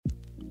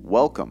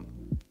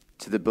Welcome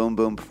to the Boom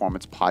Boom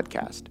Performance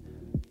Podcast,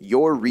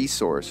 your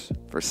resource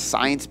for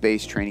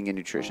science-based training and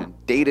nutrition,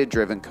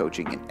 data-driven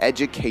coaching, and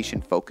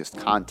education-focused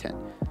content.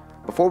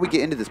 Before we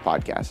get into this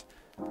podcast,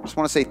 I just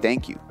want to say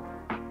thank you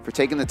for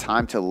taking the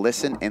time to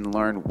listen and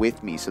learn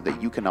with me so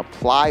that you can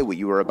apply what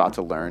you are about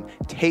to learn,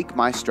 take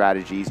my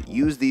strategies,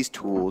 use these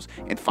tools,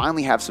 and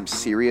finally have some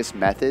serious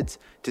methods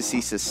to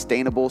see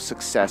sustainable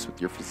success with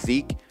your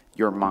physique,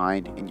 your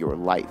mind, and your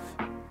life.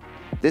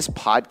 This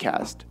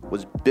podcast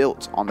was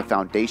built on the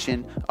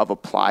foundation of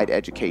applied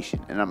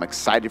education, and I'm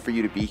excited for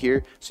you to be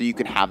here so you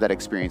can have that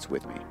experience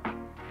with me.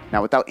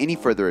 Now, without any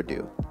further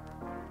ado,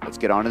 let's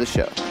get on to the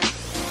show.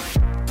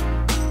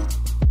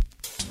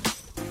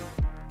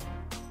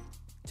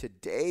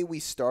 Today,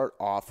 we start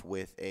off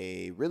with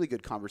a really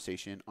good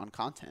conversation on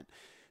content.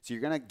 So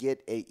you're going to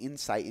get an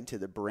insight into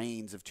the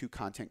brains of two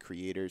content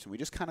creators, and we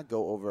just kind of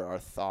go over our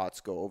thoughts,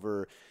 go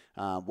over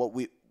what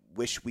we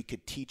wish we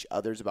could teach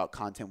others about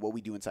content, what we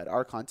do inside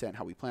our content,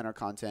 how we plan our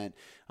content,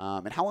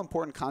 and how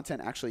important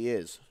content actually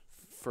is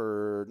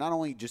for not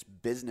only just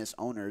business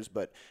owners,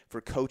 but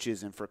for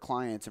coaches and for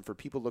clients and for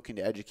people looking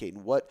to educate,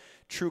 and what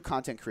true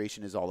content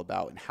creation is all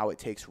about and how it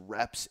takes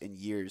reps and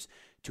years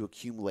to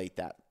accumulate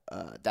that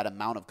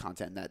amount of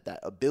content, that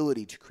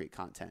ability to create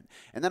content.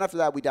 And then after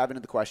that, we dive into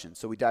the questions.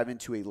 So we dive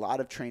into a lot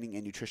of training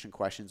and nutrition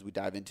questions. We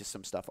dive into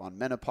some stuff on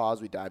menopause.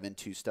 We dive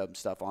into some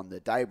stuff on the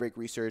diet break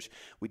research.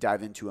 We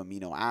dive into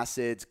amino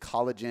acids,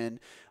 collagen.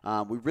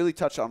 We really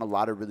touched on a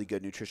lot of really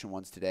good nutrition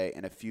ones today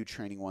and a few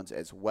training ones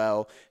as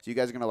well. So you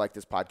guys are going to like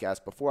this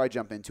podcast. Before I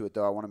jump into it,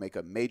 though, I want to make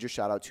a major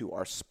shout out to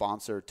our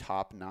sponsor,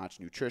 Top Notch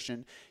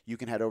Nutrition. You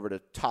can head over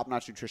to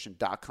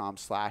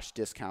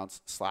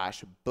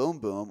topnotchnutrition.com/discounts/boom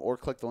boom, or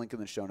click the link in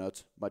the show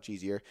notes, much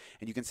easier,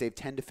 and you can save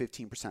 10 to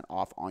 15%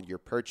 off on your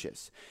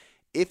purchase.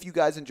 If you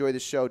guys enjoy the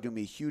show, do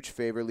me a huge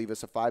favor, leave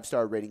us a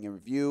 5-star rating and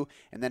review,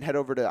 and then head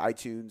over to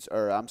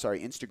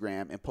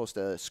Instagram, and post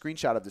a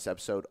screenshot of this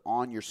episode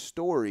on your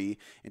story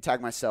and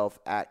tag myself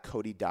at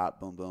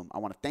Cody.boomboom. I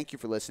want to thank you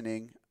for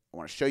listening. I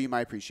want to show you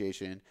my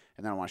appreciation,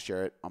 and then I want to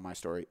share it on my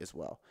story as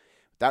well.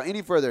 Without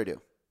any further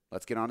ado,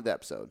 let's get on to the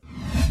episode.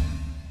 I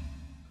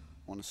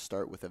want to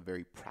start with a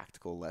very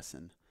practical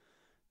lesson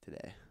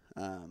today.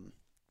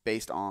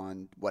 Based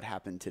on what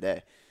happened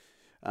today.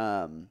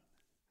 So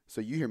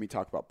you hear me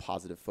talk about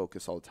positive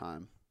focus all the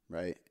time,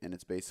 right? And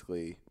it's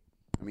basically,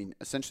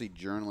 essentially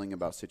journaling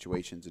about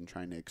situations and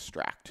trying to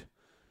extract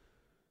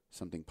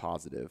something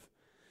positive.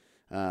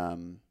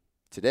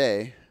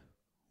 Today,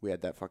 we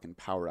had that fucking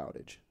power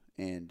outage.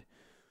 And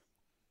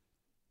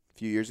a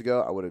few years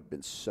ago, I would have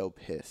been so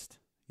pissed.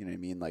 You know what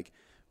I mean? Like,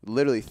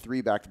 literally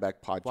 3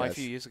 back-to-back podcasts. Why a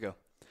few years ago?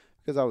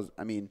 Because I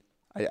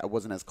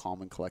wasn't as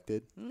calm and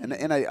collected.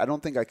 And I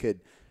don't think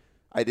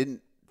I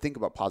didn't think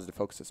about positive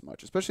focus as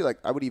much, especially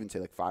I would even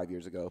say 5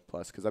 years ago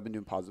plus, because I've been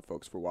doing positive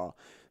focus for a while.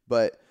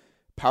 But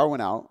power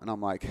went out, and I'm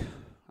like,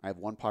 I have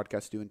one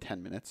podcast to do in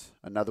 10 minutes,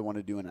 another one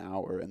to do in an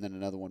hour, and then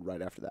another one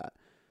right after that.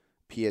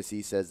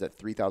 PSE says that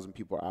 3,000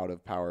 people are out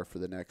of power for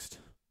the next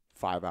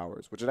 5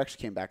 hours, which it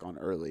actually came back on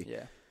early.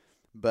 Yeah.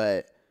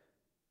 But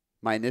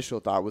my initial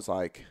thought was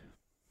like,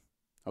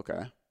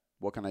 okay,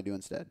 what can I do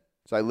instead?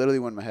 So I literally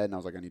went in my head and I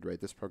was like, I need to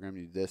write this program,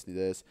 need this, need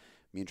this.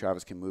 Me and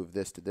Travis can move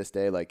this to this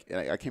day. I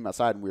came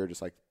outside and we were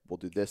just like, we'll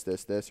do this,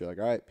 this, this. You're like,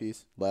 all right,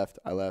 peace. Left.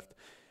 I left.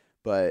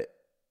 But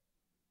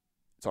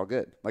it's all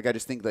good. I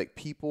just think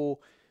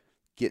people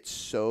are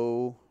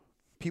so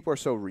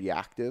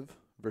reactive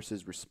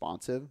versus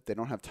responsive. They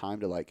don't have time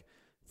to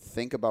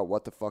think about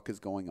what the fuck is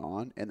going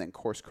on and then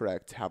course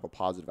correct to have a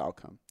positive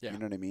outcome. Yeah. You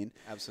know what I mean?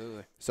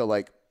 Absolutely. So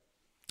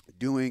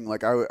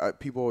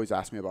people always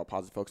ask me about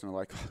positive focus and they're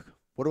like,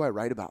 what do I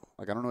write about?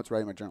 I don't know what to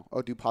write in my journal.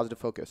 Oh, do positive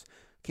focus.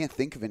 Can't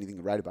think of anything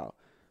to write about.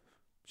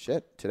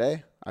 Shit,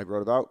 today I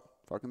wrote about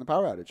fucking the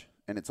power outage.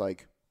 And it's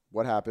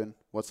what happened?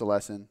 What's the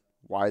lesson?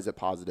 Why is it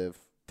positive?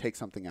 Take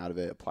something out of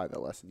it, apply that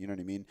lesson. You know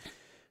what I mean?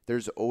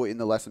 There's always, in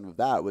the lesson of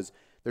that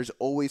there's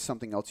always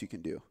something else you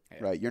can do,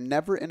 right? You're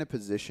never in a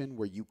position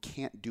where you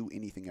can't do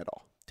anything at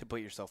all. To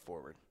put yourself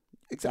forward.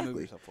 Exactly. To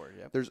move yourself forward,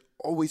 yeah. There's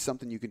always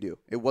something you can do.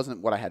 It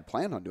wasn't what I had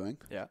planned on doing.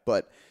 Yeah.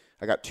 But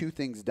I got 2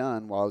 things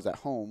done while I was at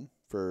home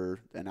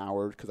for an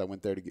hour because I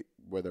went there to get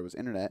where there was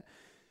internet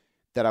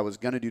that I was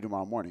going to do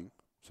tomorrow morning.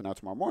 So now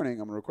tomorrow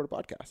morning, I'm going to record a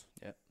podcast.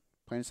 Yeah.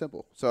 Plain and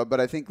simple. So, but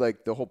I think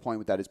the whole point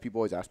with that is people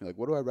always ask me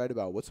what do I write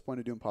about? What's the point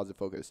of doing positive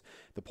focus?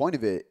 The point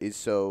of it is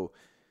so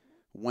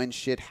when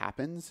shit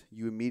happens,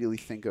 you immediately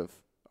think of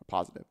a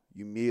positive.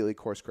 You immediately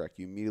course correct.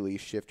 You immediately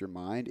shift your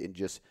mind and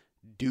just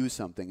do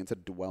something instead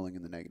of dwelling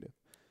in the negative.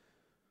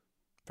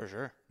 For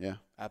sure. Yeah.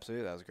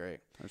 Absolutely. That was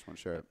great. I just want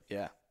to share it.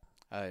 Yeah.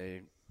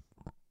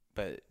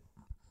 But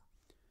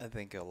I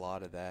think a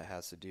lot of that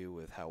has to do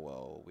with how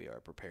well we are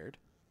prepared.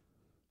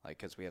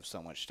 Because we have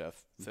so much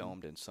stuff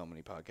filmed and so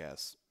many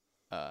podcasts.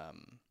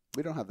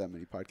 We don't have that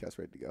many podcasts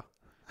ready to go.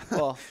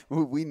 Well,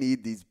 we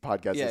need these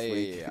podcasts this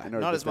week. Yeah. In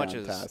order Not to as much stay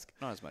on task.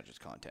 Not as much as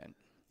content.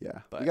 Yeah.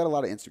 But we got a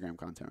lot of Instagram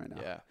content right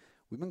now. Yeah.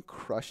 We've been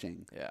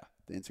crushing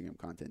the the Instagram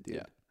content, dude.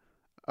 Yeah.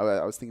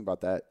 I was thinking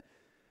about that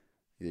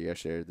either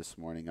yesterday or this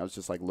morning. I was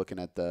just like looking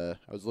at the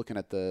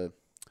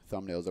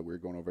thumbnails that we were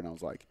going over, and I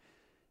was like,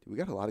 dude, we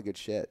got a lot of good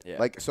shit. Yeah.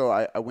 Like, so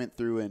I went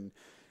through, and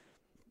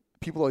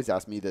people always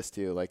ask me this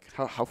too, like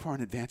how far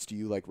in advance do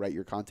you like write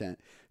your content?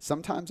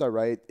 Sometimes I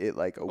write it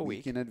like a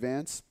week in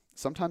advance.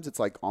 Sometimes it's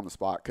like on the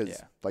spot,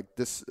 because like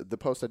the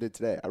post I did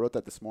today, I wrote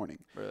that this morning.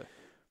 Really?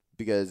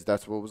 Because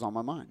that's what was on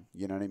my mind.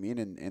 You know what I mean?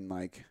 And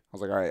like, I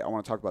was like, all right, I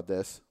want to talk about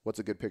this. What's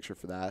a good picture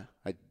for that?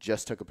 I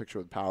just took a picture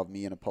with Pal of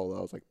me in a polo.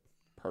 I was like,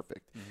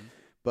 perfect. Mm-hmm.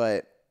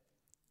 But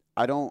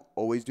I don't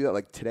always do that.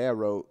 Like today I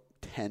wrote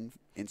 10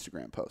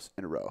 Instagram posts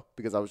in a row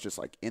because I was just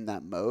like in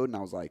that mode, and I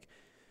was like,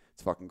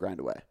 it's fucking grind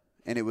away.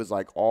 And it was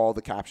like all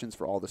the captions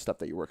for all the stuff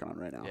that you're working on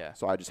right now. Yeah.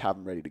 So I just have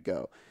them ready to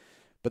go.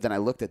 But then I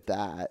looked at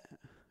that,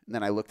 and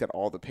then I looked at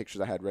all the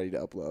pictures I had ready to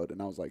upload,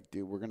 and I was like,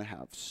 dude, we're going to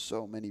have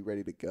so many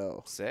ready to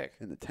go. Sick.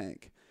 In the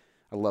tank.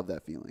 I love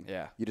that feeling.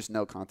 Yeah. You just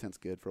know content's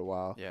good for a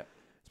while. Yeah.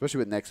 Especially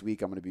with next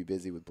week, I'm going to be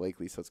busy with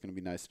Blakely, so it's going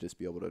to be nice to just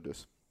be able to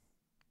just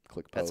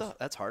click post.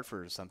 That's hard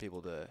for some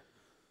people to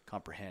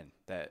comprehend.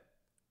 That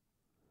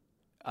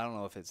I don't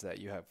know if it's that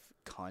you have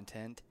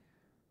content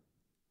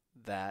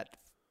that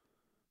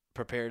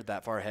prepared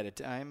that far ahead of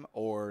time,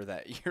 or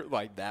that you're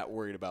like that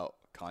worried about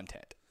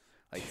content.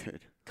 Like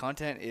Dude.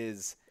 Content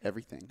is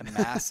everything.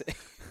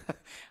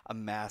 a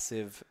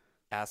massive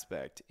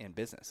aspect in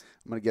business.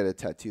 I'm going to get a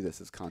tattoo that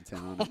says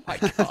content on it. Oh my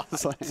god,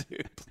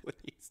 dude,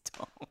 please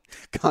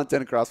don't.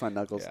 Content across my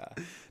knuckles.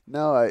 Yeah.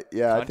 No,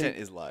 Content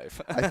is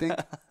life. I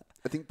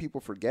think people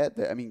forget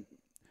that. I mean,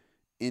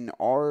 in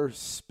our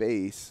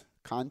space,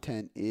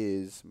 content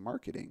is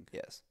marketing.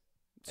 Yes.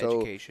 So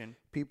education.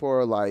 People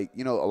are like,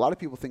 a lot of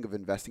people think of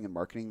investing in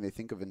marketing. They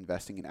think of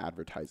investing in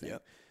advertising.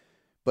 Yep.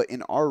 But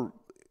in our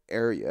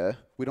area,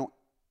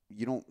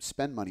 you don't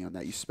spend money on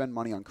that. You spend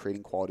money on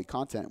creating quality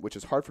content, which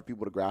is hard for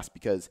people to grasp,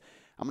 because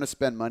I'm going to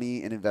spend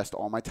money and invest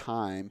all my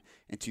time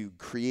into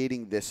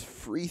creating this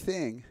free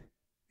thing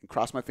and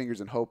cross my fingers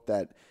and hope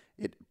that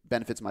it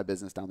benefits my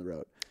business down the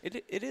road.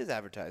 It is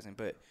advertising,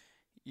 but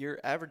you're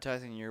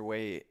advertising your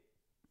way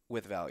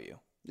with value.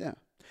 Yeah.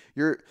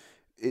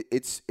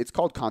 It's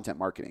called content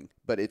marketing,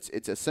 but it's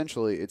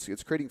essentially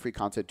it's creating free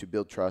content to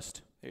build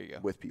trust There you go.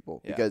 with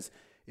people. Yeah. Because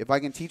if I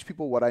can teach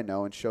people what I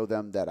know and show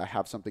them that I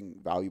have something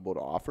valuable to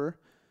offer,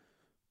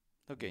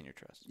 They'll gain your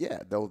trust. yeah,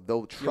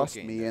 they'll trust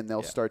gain me, that, and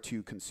they'll yeah. start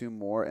to consume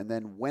more. And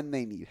then when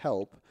they need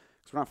help,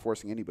 because we're not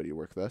forcing anybody to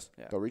work with us,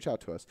 Yeah. they'll reach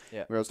out to us.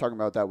 Yeah. I was talking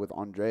about that with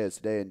Andreas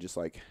today, and just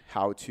like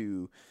how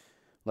to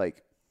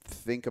like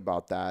think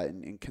about that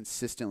and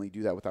consistently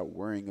do that without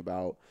worrying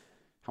about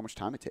how much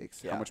time it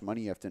takes, Yeah. how much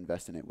money you have to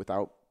invest in it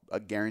without a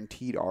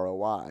guaranteed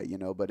ROI,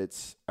 but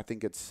I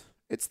think it's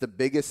the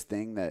biggest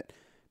thing that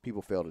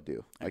people fail to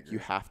do. Like, you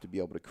have to be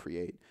able to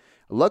create.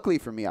 Luckily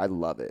for me, I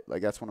love it.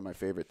 Like, that's one of my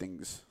favorite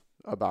things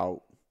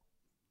about,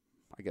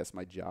 I guess,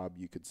 my job,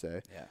 you could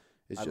say. Yeah.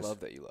 Is I just love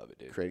that you love it,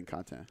 dude. creating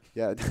content.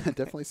 Yeah, it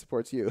definitely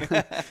supports you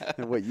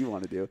and what you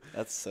want to do.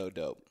 That's so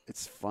dope.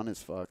 It's fun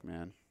as fuck,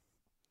 man.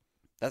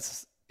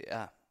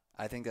 Yeah.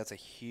 I think that's a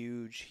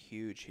huge,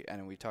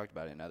 and we talked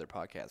about it in other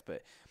podcasts,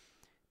 but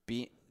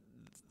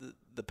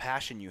the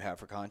passion you have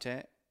for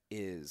content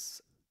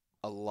is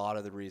a lot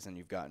of the reason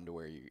you've gotten to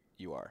where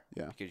you are.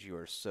 Yeah. Because you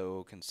are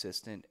so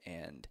consistent,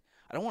 and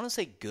I don't want to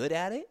say good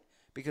at it,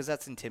 because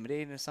that's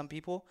intimidating to some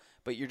people,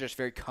 but you're just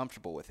very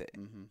comfortable with it.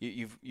 Mm-hmm.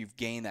 You've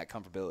gained that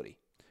comfortability.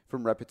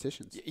 From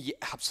repetitions. Yeah,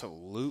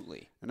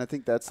 absolutely. And I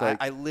think that's like...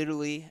 I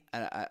literally,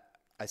 and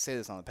I say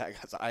this on the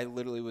podcast, I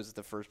literally was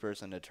the first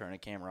person to turn a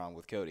camera on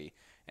with Cody,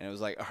 and it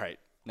was like, all right,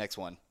 next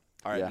one.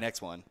 All right, Yeah.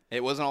 next one.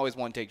 It wasn't always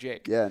one take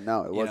Jake. Yeah,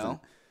 no, it You wasn't.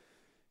 know?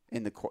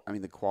 And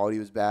the quality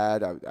was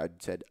bad. I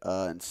said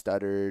and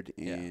stuttered,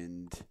 Yeah.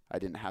 and I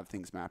didn't have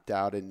things mapped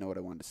out. I didn't know what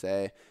I wanted to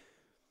say.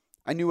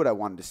 I knew what I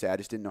wanted to say. I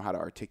just didn't know how to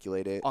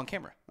articulate it On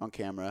camera. on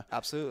camera.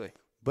 Absolutely.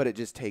 But it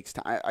just takes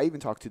time. I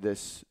even talked to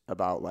this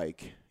about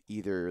like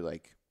either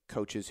like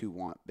coaches who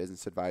want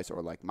business advice,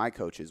 or like my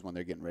coaches when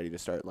they're getting ready to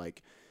start,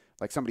 like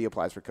somebody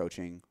applies for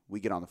coaching. We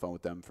get on the phone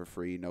with them for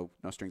free, no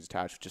strings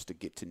attached, just to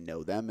get to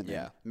know them and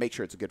Yeah. then make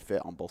sure it's a good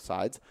fit on both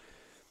sides.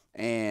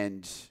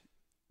 And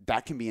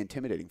that can be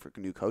intimidating for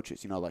new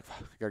coaches. Like,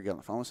 I got to get on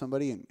the phone with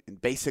somebody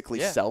and basically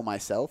Yeah. sell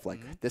myself. Like,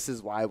 Mm-hmm. this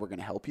is why we're going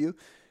to help you.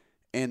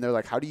 And they're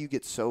like, how do you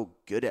get so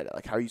good at it?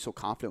 Like, how are you so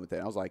confident with it?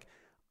 And I was like,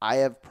 I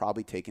have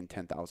probably taken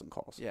 10,000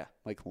 calls. Yeah.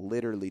 Like,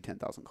 literally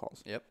 10,000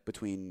 calls. Yep.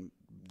 Between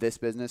this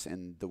business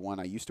and the one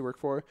I used to work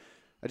for.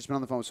 I just been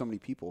on the phone with so many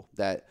people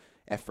that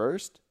at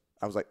first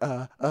I was like,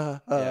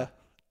 Yeah.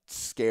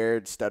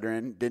 scared,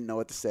 stuttering, didn't know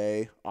what to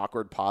say,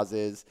 awkward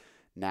pauses.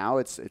 Now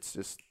it's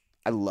just,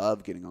 I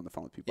love getting on the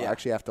phone with people. Yeah. I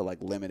actually have to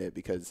like limit it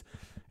because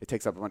it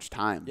takes up a bunch of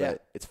time, Yeah.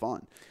 but it's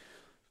fun.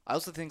 I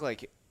also think,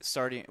 like,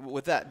 starting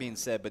with that being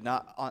said, but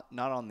not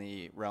on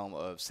the realm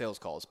of sales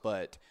calls,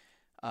 but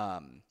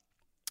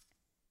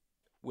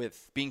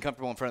with being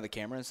comfortable in front of the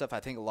camera and stuff, I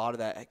think a lot of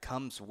that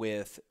comes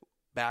with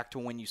back to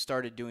when you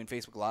started doing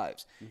Facebook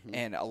Lives,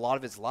 and a lot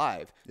of it's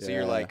live. So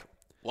you're Yeah. like,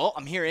 well,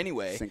 I'm here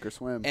anyway. Sink or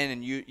swim.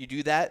 And you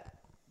do that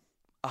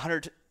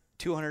 100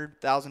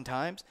 200,000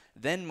 times.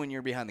 Then when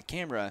you're behind the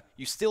camera,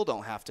 you still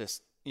don't have to,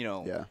 you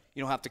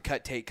don't have to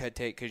cut take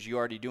because you're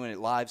already doing it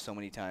live so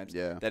many times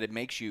that it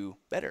makes you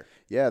better.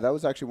 Yeah, that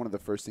was actually one of the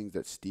first things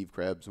that Steve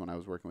Krebs, when I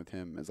was working with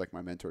him as like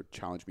my mentor,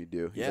 challenged me to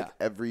do. He's like,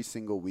 every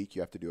single week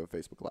you have to do a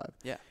Facebook Live.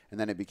 Yeah. And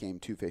then it became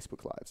 2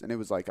 Facebook Lives. And it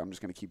was like, I'm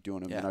just going to keep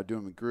doing them. And I'd do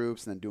them in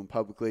groups and then do them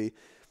publicly.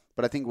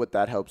 But I think what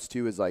that helps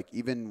too is like,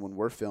 even when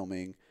we're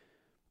filming,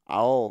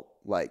 I'll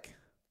like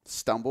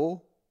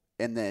stumble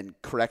and then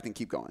correct and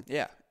keep going.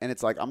 Yeah. And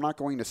it's like, I'm not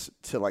going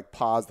to like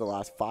pause the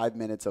last 5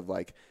 minutes of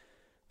like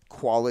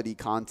quality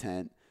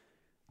content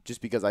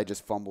just because I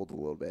just fumbled a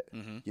little bit,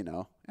 you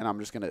know, and I'm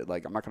just going to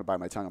like, I'm not going to bite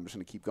my tongue. I'm just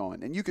going to keep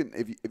going. And you can,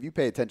 if you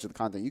pay attention to the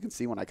content, you can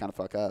see when I kind of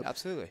fuck up.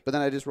 Absolutely. But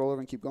then I just roll over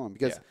and keep going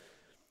because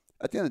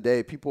at the end of the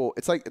day, people,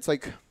 it's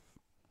like,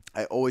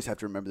 I always have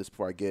to remember this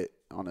before I get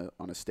on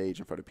a stage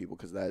in front of people,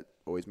 because that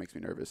always makes me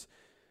nervous.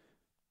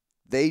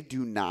 They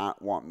do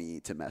not want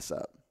me to mess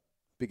up,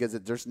 because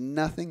there's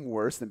nothing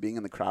worse than being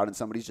in the crowd and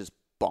somebody's just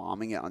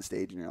bombing it on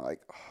stage and you're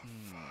like, oh,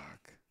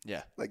 fuck.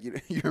 Yeah. Like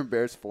you're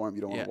embarrassed for them.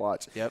 You don't want to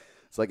watch. Yep.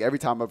 It's like every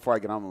time before I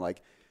get on, I'm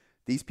like,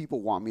 these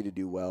people want me to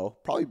do well,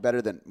 probably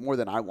more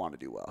than I want to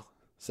do well.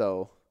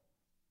 So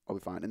I'll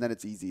be fine. And then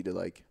it's easy to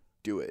like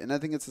do it. And I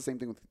think it's the same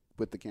thing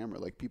with the camera.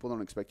 Like, people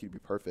don't expect you to be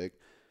perfect.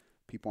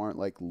 People aren't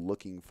like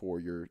looking for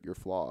your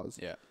flaws.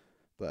 Yeah.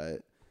 But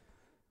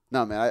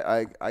no,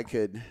 man,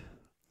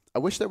 I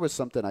wish there was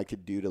something I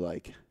could do to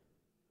like,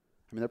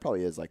 I mean, there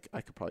probably is, like, I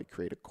could probably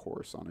create a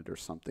course on it or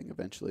something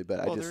eventually,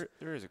 but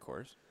there is a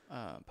course,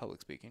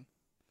 public speaking.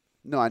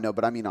 No, I know,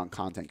 but I mean on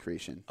content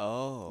creation.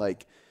 Oh.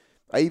 Like,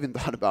 I even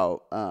thought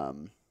about,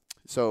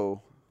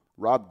 so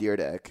Rob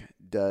Dyrdek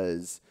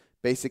does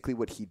basically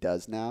what he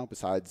does now,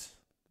 besides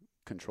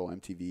control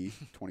MTV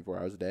 24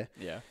 hours a day.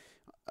 Yeah.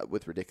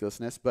 With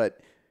ridiculousness. But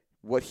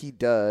what he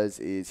does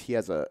is he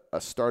has a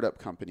startup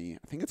company.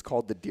 I think it's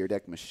called the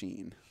Dyrdek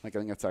Machine. Like, I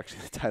think that's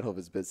actually the title of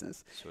his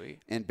business. Sweet.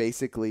 And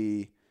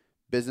basically,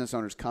 business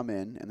owners come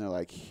in and they're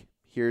like,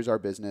 here's our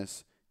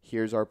business.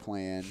 Here's our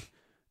plan.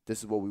 This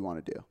is what we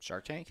want to do.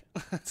 Shark Tank?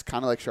 It's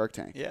kind of like Shark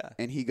Tank. Yeah.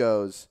 And he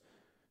goes,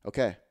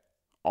 okay,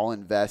 I'll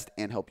invest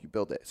and help you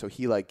build it. So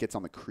he like gets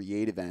on the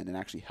creative end and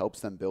actually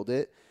helps them build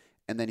it.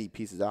 And then he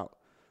pieces out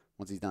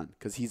once he's done.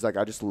 Because he's like,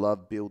 I just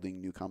love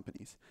building new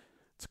companies.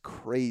 It's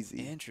crazy.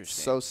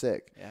 Interesting. So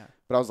sick. Yeah.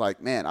 But I was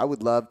like, man, I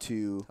would love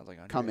to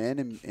like come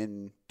in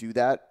and do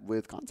that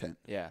with content.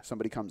 Yeah.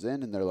 Somebody comes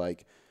in and they're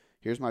like,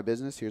 here's my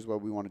business. Here's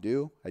what we want to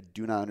do. I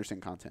do not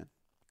understand content.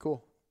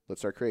 Cool.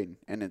 Let's start creating.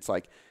 And it's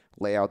like,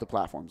 lay out the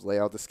platforms, lay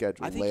out the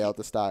schedule, lay out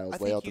the styles,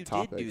 lay out the topics. I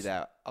think you did do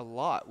that a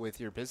lot with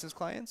your business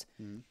clients.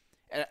 Mm-hmm.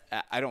 And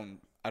I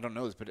don't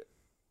know this, but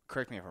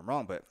correct me if I'm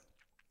wrong, but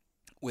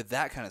with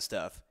that kind of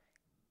stuff,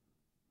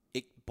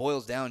 it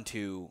boils down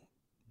to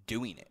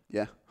doing it.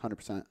 Yeah,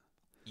 100%.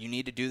 You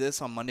need to do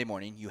this on Monday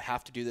morning. You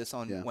have to do this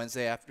on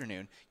Wednesday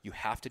afternoon. You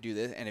have to do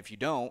this. And if you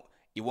don't,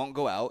 you won't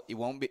go out. It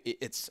won't be.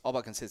 It's all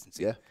about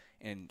consistency. Yeah.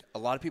 And a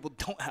lot of people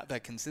don't have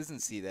that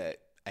consistency that,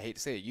 I hate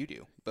to say it, you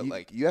do.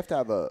 But you have to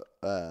have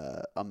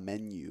a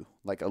menu,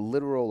 like a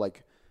literal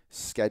like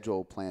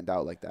schedule planned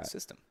out like that.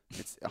 System.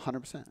 It's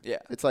 100%. Yeah.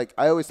 It's like,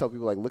 I always tell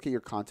people, like, look at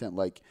your content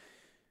like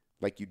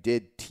you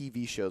did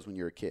TV shows when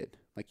you were a kid.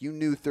 Like, you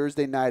knew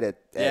Thursday night at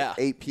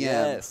 8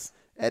 p.m. Yes.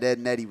 Ed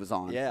and Eddie was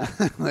on. Yeah.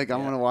 Like,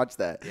 I'm going to watch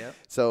that. Yep.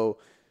 So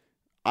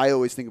I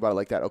always think about it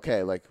like that.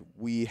 Okay, like,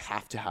 we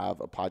have to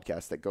have a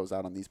podcast that goes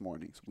out on these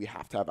mornings. We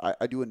have to have –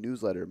 I do a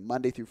newsletter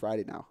Monday through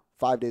Friday now,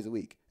 5 days a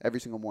week,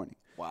 every single morning.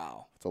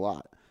 Wow. It's a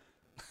lot.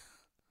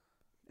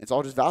 It's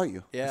all just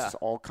value. Yeah. It's just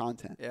all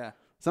content. Yeah.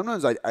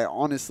 Sometimes I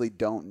honestly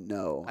don't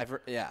know.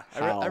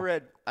 I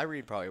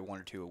read probably 1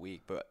 or 2 a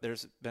week, but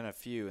there's been a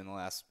few in the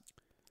last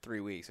 3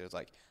 weeks. It was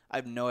like, I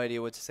have no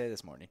idea what to say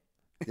this morning.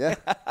 Yeah,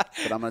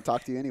 but I'm going to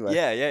talk to you anyway.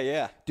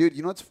 Yeah. Dude,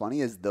 you know what's funny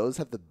is those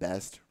have the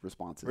best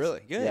responses. Really?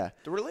 Good. Yeah.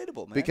 They're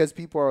relatable, man. Because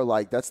people are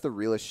like, that's the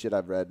realest shit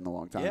I've read in a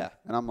long time. Yeah.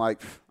 And I'm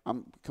like,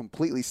 I'm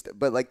completely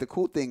but like the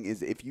cool thing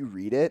is if you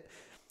read it,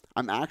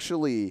 I'm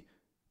actually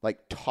like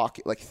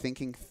talking, like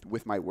thinking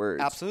with my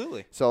words.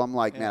 Absolutely. So I'm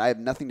like, man, I have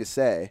nothing to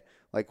say.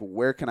 Like,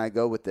 where can I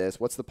go with this?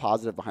 What's the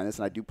positive behind this?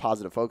 And I do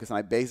positive focus, and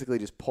I basically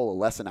just pull a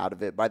lesson out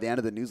of it. By the end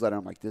of the newsletter,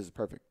 I'm like, this is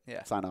perfect.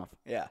 Yeah. Sign off.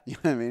 Yeah. You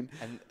know what I mean?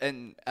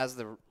 And as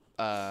the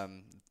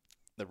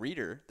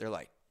reader, they're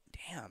like,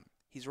 damn,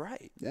 he's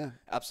right. Yeah.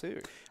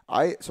 Absolutely.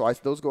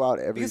 Those go out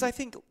every. Because I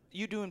think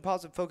you doing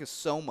positive focus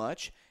so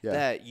much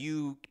that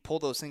you pull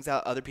those things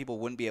out other people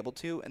wouldn't be able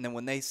to, and then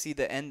when they see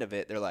the end of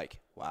it, they're like,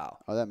 wow.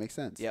 Oh, that makes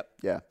sense. Yep.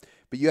 Yeah.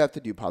 But you have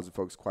to do positive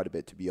focus quite a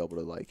bit to be able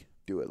to like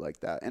do it like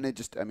that. And it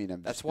just, I mean,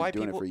 I've just been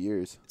doing it for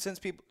years. Since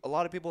a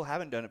lot of people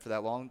haven't done it for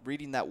that long,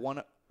 reading that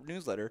one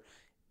newsletter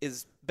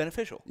is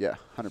beneficial. Yeah,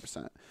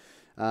 100%.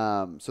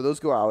 So those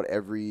go out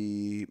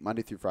every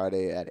Monday through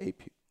Friday at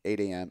 8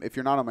 a.m. If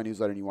you're not on my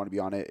newsletter and you want to be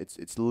on it,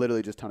 it's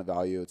literally just a ton of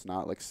value. It's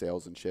not like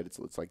sales and shit.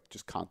 It's like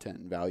just content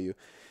and value.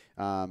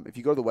 If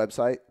you go to the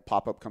website,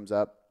 pop-up comes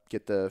up,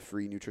 get the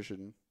free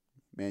nutrition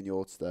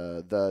manual. It's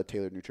the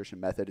Tailored Nutrition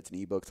Method. It's an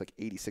ebook. It's like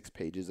 86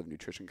 pages of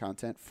nutrition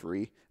content,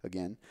 free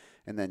again.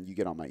 And then you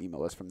get on my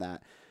email list from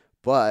that.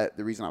 But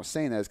the reason I was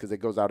saying that is because it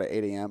goes out at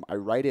 8 a.m. I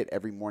write it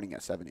every morning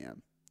at 7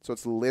 a.m. So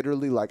it's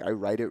literally like I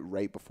write it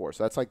right before.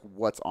 So that's like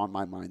what's on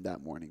my mind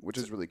that morning, which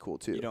is really cool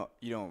too.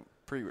 You don't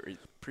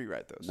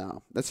pre-write those.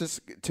 No, that's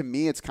just, to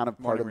me, it's kind of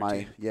part of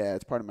Morning routine.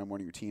 it's part of my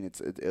morning routine.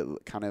 It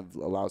kind of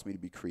allows me to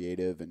be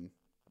creative and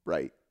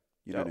write.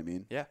 You know what I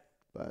mean? Yeah.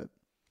 But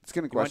it's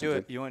going to You want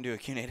question. to do a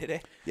Q&A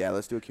today? Yeah,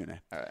 let's do a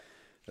Q&A. All right.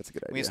 That's a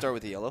good idea. We can start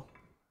with the yellow.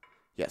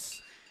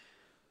 Yes.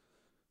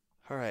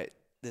 All right.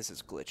 This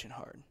is glitching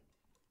hard.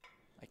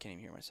 I can't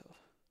even hear myself.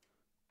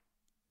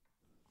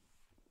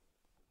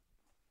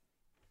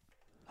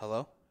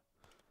 Hello?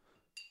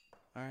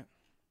 All right.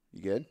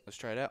 You good? Let's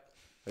try it out.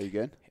 Are you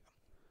good?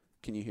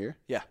 Can you hear?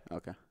 Yeah.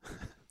 Okay.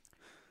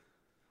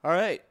 All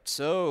right.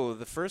 So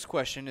the first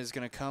question is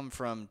going to come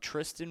from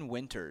Tristan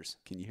Winters.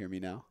 Can you hear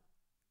me now?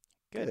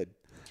 Good.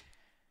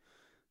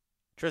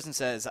 Tristan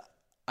says,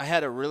 I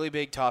had a really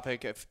big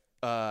topic. A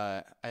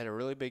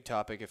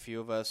few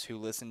of us who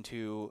listened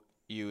to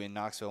you in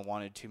Knoxville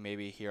wanted to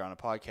maybe hear on a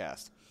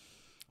podcast.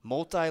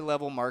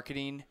 Multi-level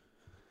marketing.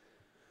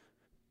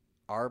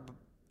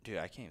 Dude,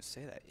 I can't even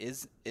say that.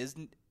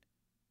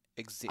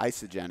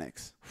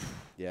 Isogenics.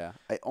 Yeah.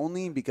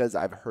 Only because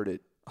I've heard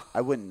it.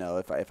 I wouldn't know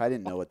if I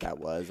didn't know what that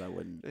was. I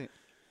wouldn't.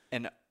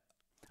 And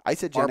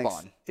Isogenics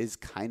Arbonne is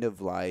kind of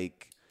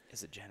like.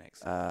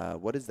 Isogenics.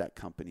 What is that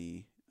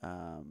company?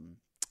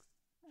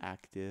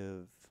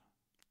 Active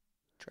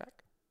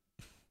Track?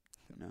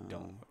 No.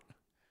 Don't.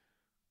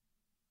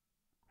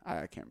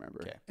 I can't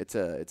remember. Okay.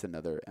 It's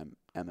another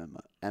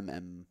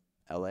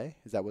MMLA.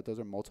 Is that what those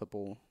are?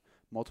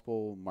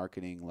 Multiple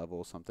marketing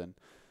level something.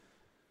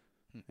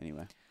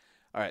 Anyway.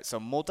 All right. So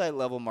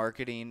multi-level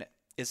marketing,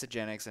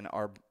 Isogenics, and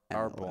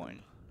Arbonne.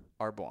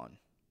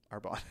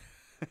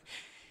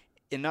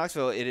 In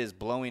Knoxville, it is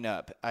blowing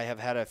up. I have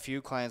had a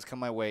few clients come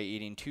my way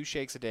eating 2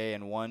 shakes a day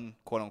and one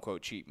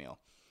quote-unquote cheat meal.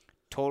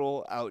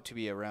 Total out to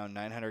be around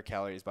 900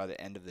 calories by the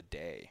end of the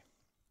day.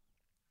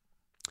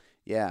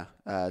 Yeah.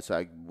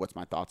 What's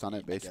my thoughts on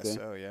it, basically? I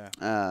guess so,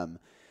 yeah.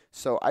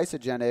 So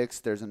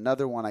Isogenics, there's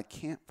another one I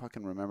can't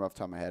fucking remember off the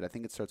top of my head. I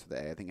think it starts with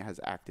A. I think it has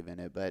active in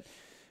it, but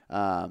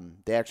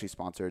they actually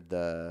sponsored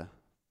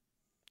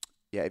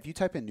if you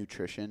type in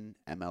nutrition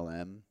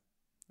MLM,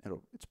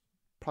 it's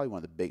probably one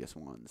of the biggest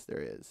ones there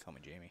is. Call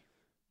me Jamie.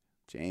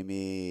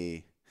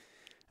 Jamie.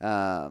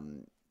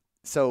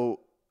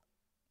 So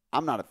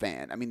I'm not a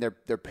fan. I mean,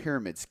 they're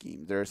pyramid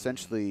schemes. They're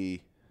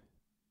essentially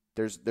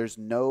there's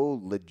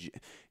no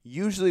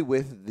usually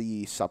with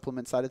the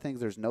supplement side of things,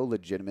 there's no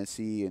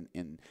legitimacy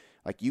in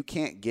like you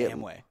can't get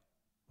Amway.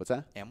 What's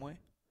that? Amway?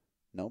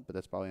 No, but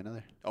that's probably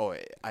another. Oh,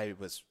 I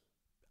was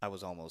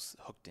almost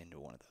hooked into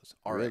one of those.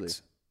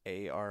 RX.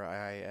 Really?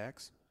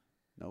 ARIX.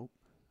 Nope.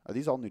 Are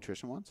these all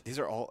nutrition ones? These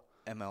are all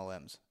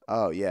MLMs.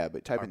 Oh yeah,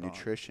 but type in Arbonne.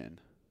 nutrition.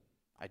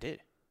 I did.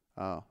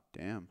 Oh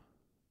damn.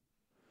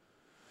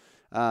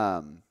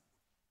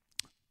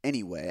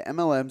 Anyway,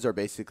 MLMs are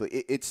basically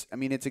it's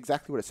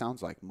exactly what it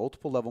sounds like.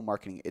 Multiple level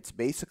marketing. It's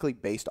basically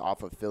based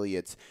off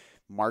affiliates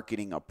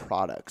marketing a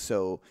product.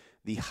 So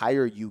the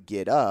higher you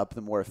get up,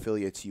 the more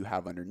affiliates you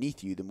have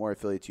underneath you. The more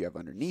affiliates you have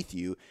underneath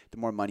you, the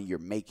more money you're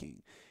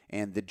making.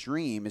 And the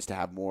dream is to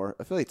have more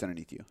affiliates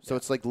underneath you. So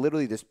it's like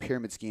literally this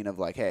pyramid scheme of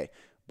like, hey,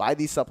 buy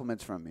these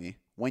supplements from me.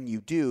 When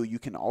you do, you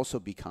can also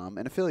become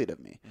an affiliate of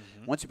me.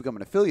 Mm-hmm. Once you become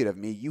an affiliate of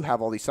me, you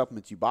have all these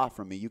supplements you bought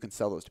from me. You can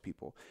sell those to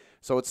people.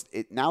 So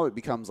now it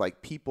becomes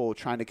like people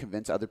trying to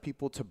convince other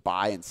people to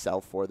buy and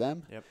sell for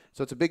them. Yep.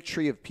 So it's a big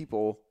tree of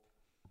people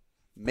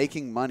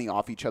making money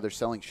off each other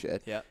selling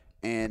shit. Yep.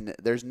 And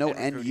there's no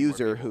end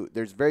user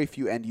there's very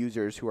few end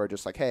users who are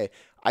just like, hey,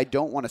 I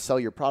don't want to sell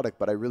your product,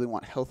 but I really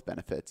want health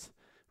benefits,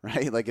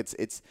 right? Like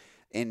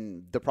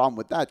and the problem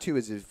with that too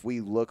is if we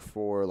look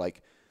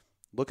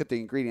at the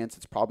ingredients,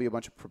 it's probably a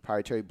bunch of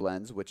proprietary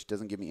blends, which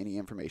doesn't give me any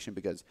information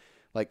because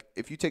like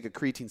if you take a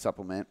creatine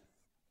supplement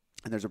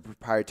and there's a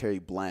proprietary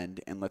blend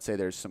and let's say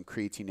there's some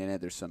creatine in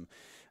it, there's some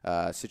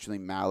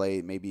citrulline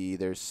malate, maybe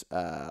there's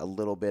a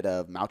little bit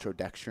of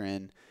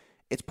maltodextrin.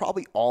 It's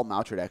probably all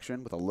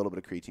maltodextrin with a little bit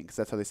of creatine because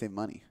that's how they save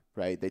money,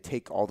 right? They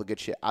take all the good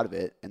shit out of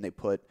it and they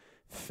put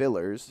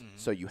fillers. Mm-hmm.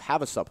 So you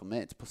have a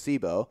supplement, it's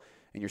placebo,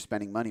 and you're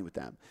spending money with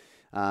them.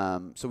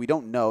 So we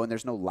don't know, and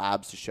there's no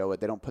labs to show it.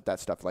 They don't put that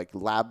stuff like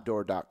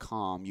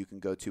labdoor.com you can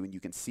go to and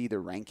you can see the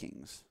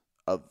rankings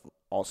of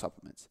all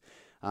supplements,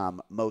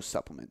 most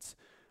supplements.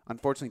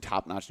 Unfortunately,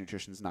 Top Notch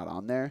Nutrition is not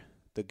on there.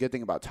 The good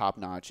thing about Top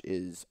Notch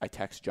is I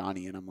text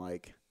Johnny and I'm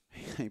like,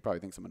 he probably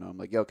thinks I'm going to know. I'm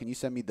like, yo, can you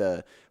send me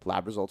the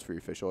lab results for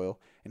your fish oil?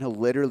 And he'll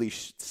literally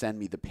send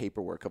me the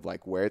paperwork of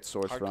like where it's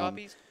sourced Hard from.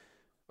 Copies?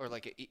 Or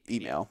like an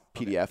email,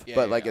 okay. PDF. Yeah,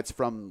 but yeah, it's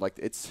from like,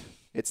 it's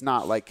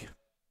not like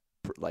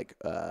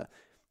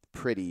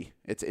pretty.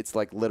 It's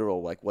like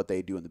literal, like what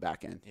they do in the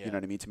back end. Yeah. You know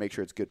what I mean? To make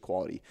sure it's good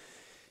quality.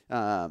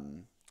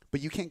 But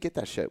you can't get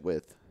that shit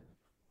with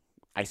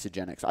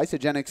Isogenics.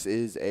 Isogenics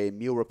is a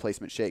meal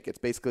replacement shake. It's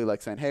basically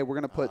like saying, hey, we're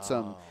going to put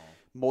some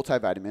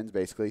multivitamins,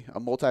 basically. A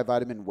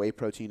multivitamin whey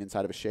protein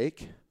inside of a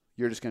shake.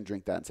 You're just going to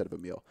drink that instead of a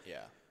meal.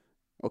 Yeah.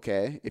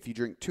 Okay, if you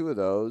drink 2 of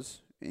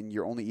those and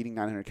you're only eating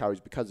 900 calories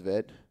because of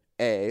it,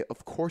 A,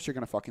 of course you're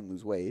going to fucking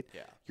lose weight.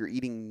 Yeah. You're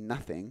eating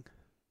nothing.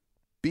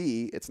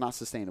 B, it's not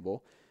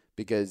sustainable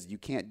because you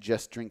can't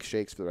just drink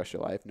shakes for the rest of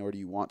your life, nor do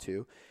you want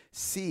to.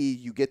 C,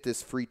 you get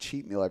this free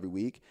cheat meal every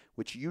week,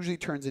 which usually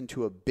turns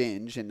into a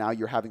binge, and now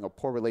you're having a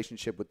poor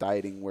relationship with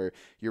dieting where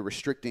you're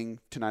restricting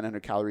to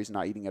 900 calories,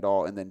 not eating at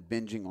all, and then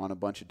binging on a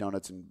bunch of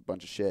donuts and a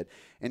bunch of shit.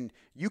 And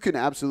you can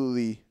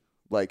absolutely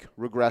like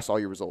regress all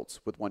your results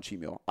with one cheat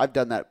meal. I've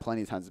done that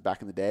plenty of times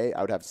back in the day.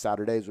 I would have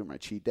Saturdays with my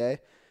cheat day.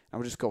 I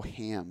would just go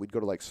ham. We'd go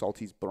to like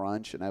Salty's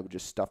brunch, and I would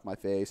just stuff my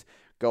face,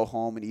 go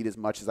home and eat as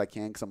much as I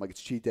can because I'm like,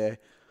 it's cheat day.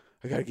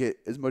 I got to get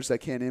as much as I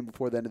can in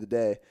before the end of the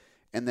day.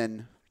 And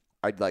then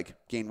I'd like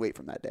gain weight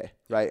from that day,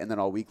 right? And then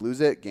all week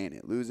lose it, gain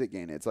it, lose it,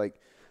 gain it. It's like,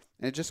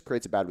 and it just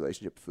creates a bad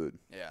relationship with food.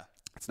 Yeah.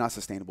 It's not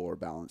sustainable or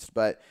balanced.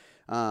 But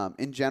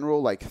in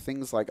general, like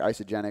things like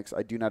isogenics,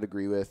 I do not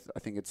agree with. I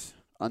think it's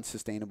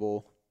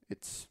unsustainable.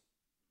 It's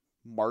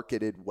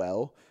marketed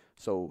well.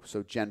 So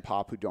Gen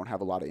Pop, who don't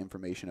have a lot of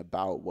information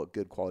about what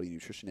good quality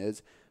nutrition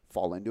is,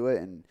 fall into it,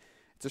 and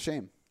it's a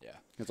shame. Yeah.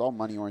 It's all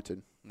money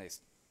oriented.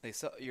 They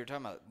sell. You're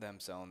talking about them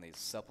selling these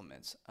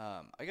supplements.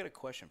 I got a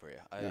question for you.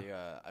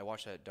 I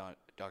watched that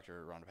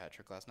Dr. Rhonda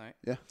Patrick last night.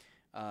 Yeah.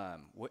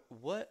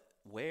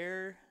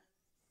 Where?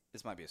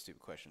 This might be a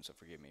stupid question, so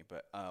forgive me.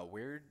 But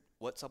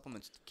what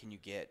supplements can you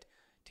get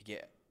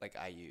like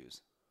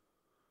IUs?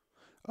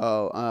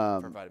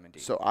 For vitamin D.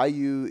 So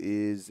IU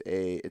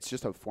it's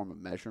just a form of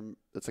measurement.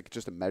 It's like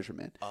just a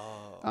measurement.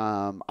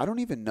 Oh. I don't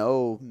even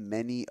know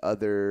many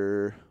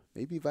other,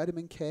 maybe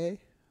vitamin K,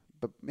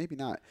 but maybe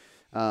not.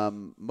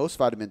 Most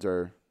vitamins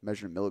are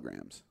measured in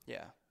milligrams.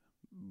 Yeah.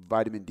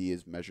 Vitamin D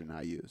is measured in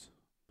IUs.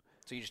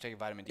 So you just take a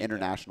vitamin D.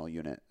 International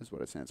unit is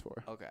what it stands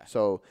for. Okay.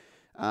 So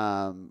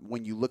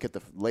when you look at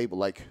the label,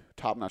 like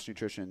Top Notch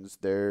Nutrition's,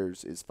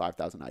 theirs is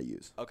 5,000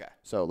 IUs. Okay.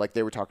 So like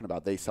they were talking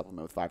about, they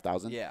supplement with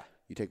 5,000. Yeah.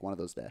 You take one of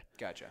those a day.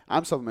 Gotcha.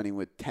 I'm supplementing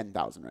with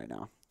 10,000 right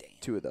now. Damn.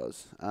 2 of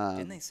those.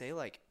 Didn't they say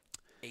like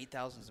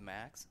 8,000 is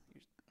max?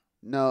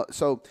 No.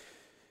 So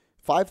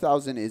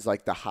 5,000 is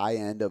like the high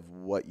end of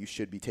what you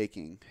should be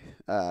taking.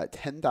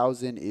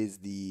 10,000 is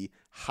the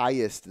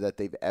highest that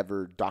they've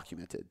ever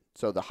documented.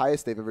 So the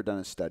highest they've ever done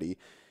a study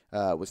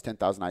was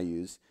 10,000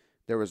 IUs.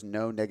 There was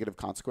no negative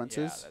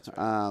consequences. Yeah, that's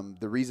right.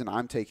 The reason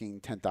I'm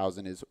taking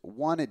 10,000 is,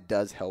 1, it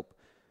does help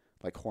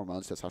like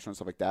hormones, testosterone,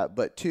 stuff like that.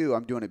 But 2,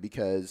 I'm doing it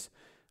because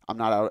I'm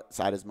not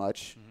outside as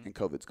much and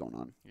COVID's going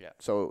on. Yeah.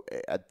 So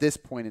at this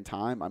point in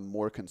time, I'm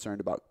more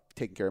concerned about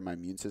taking care of my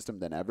immune system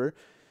than ever.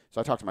 So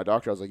I talked to my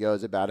doctor. I was like, yo,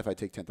 is it bad if I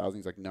take 10,000?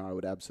 He's like, no, I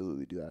would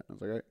absolutely do that. I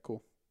was like, all right,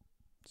 cool.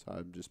 So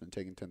I've just been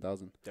taking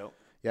 10,000. Dope.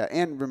 Yeah,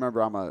 and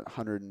remember, I'm a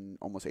 100 and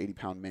almost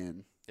 80-pound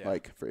man. Yeah.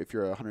 Like, if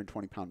you're a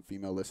 120-pound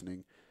female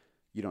listening,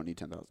 you don't need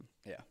 10,000.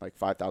 Yeah. Like,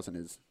 5,000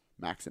 is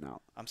maxing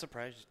out. I'm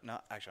surprised.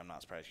 I'm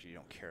not surprised you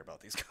don't care about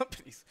these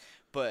companies,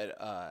 but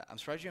I'm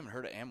surprised you haven't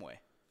heard of Amway.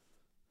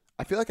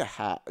 I feel like I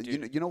have.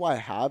 You know why I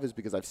have is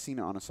because I've seen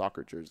it on a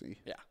soccer jersey.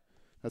 Yeah.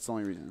 That's the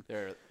only reason.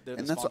 They're the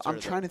And that's what, sponsor I'm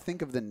trying to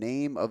think of the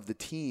name of the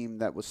team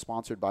that was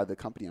sponsored by the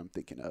company I'm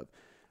thinking of.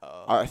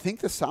 Oh. I think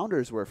the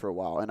Sounders were for a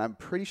while, and I'm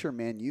pretty sure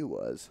Man U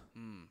was.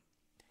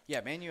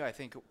 Yeah, Man U, I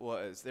think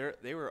was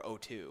they were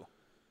 0-2.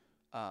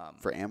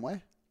 For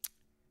Amway?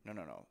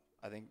 No.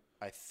 I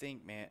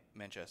think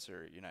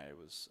Manchester United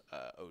was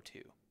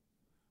 0-2.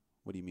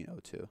 What do you mean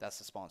 0-2? That's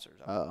the sponsors.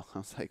 Oh, I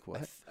was like,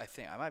 what? I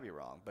think I might be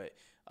wrong, but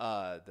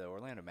the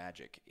Orlando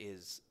Magic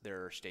is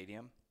their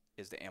stadium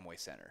is the Amway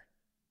Center.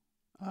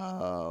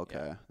 Oh, okay.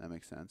 Yeah. That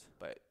makes sense.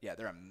 But yeah,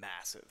 they're a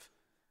massive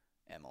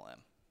MLM.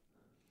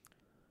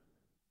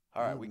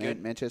 All right, we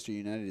good? Manchester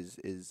United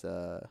is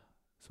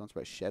sponsored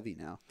by Chevy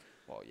now.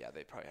 Well, yeah,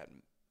 they probably had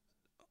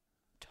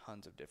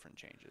tons of different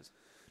changes.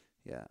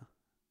 Yeah.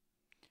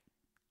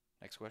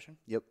 Next question.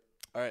 Yep.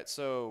 All right,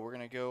 so we're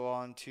gonna go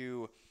on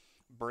to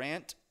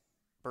Brant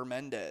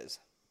Bermudez.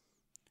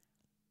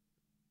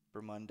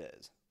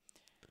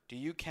 Do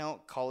you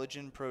count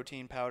collagen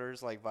protein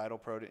powders like Vital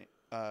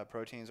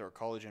Proteins or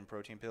collagen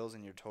protein pills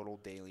in your total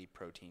daily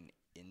protein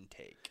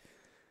intake?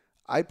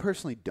 I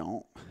personally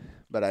don't,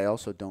 but I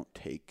also don't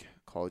take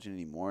collagen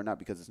anymore. Not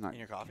because it's not In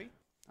your coffee?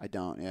 I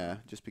don't. Yeah,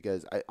 just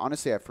because I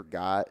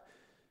forgot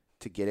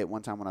to get it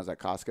one time when I was at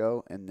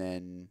Costco, and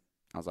then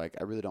I was like,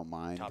 I really don't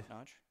mind. Top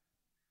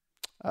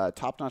Notch?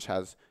 Top Notch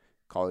has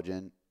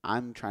collagen.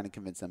 I'm trying to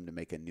convince them to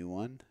make a new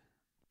one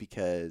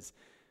because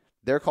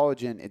their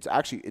collagen,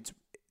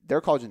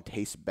 their collagen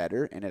tastes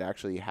better and it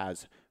actually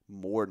has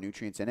more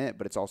nutrients in it,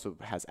 but it also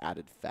has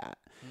added fat.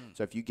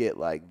 So if you get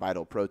like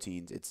Vital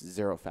Proteins, it's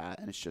 0 fat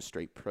and it's just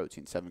straight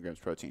protein, 7 grams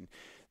protein.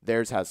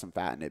 theirs has some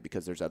fat in it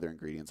because there's other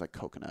ingredients like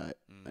coconut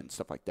and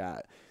stuff like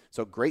that.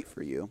 So great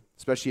for you,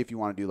 especially if you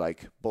want to do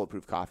like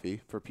bulletproof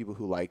coffee. For people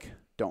who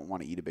don't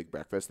want to eat a big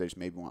breakfast, they just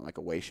maybe want like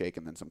a whey shake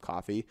and then some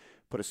coffee.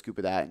 Put a scoop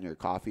of that in your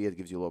coffee. It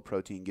gives you a little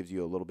protein, gives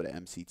you a little bit of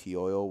MCT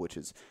oil, which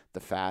is the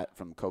fat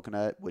from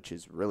coconut, which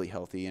is really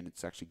healthy, and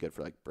it's actually good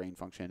for like brain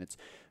function. It's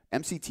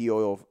MCT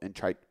oil and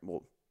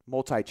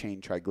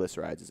multi-chain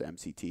triglycerides is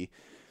MCT.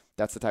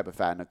 That's the type of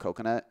fat in a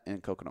coconut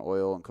and coconut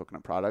oil and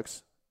coconut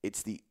products.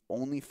 It's the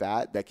only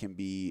fat that can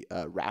be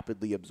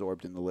rapidly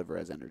absorbed in the liver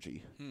as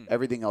energy.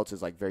 Everything else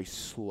is like very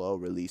slow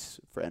release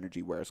for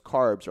energy, whereas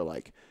carbs are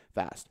like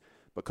fast.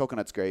 But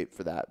coconut's great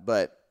for that.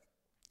 But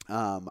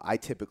I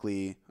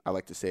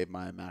like to save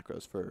my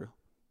macros for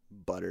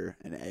butter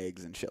and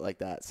eggs and shit like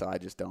that. So I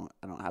don't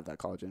have that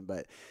collagen.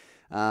 But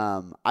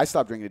I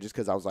stopped drinking it just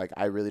because I was like,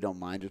 I really don't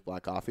mind just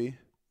black coffee.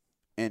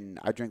 And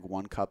I drink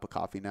 1 cup of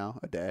coffee now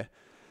a day.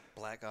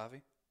 Black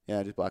coffee?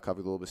 Yeah, just black coffee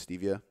with a little bit of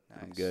stevia. Nice.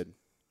 I'm good.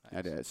 Nice.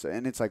 I did. So,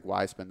 and it's like,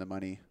 why spend the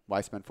money?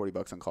 Why spend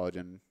 $40 on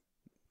collagen?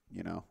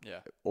 Yeah.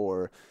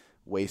 Or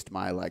waste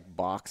my like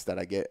box that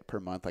I get per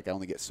month. Like I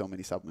only get so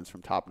many supplements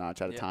from Top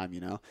Notch at a time,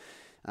 and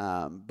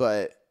I'm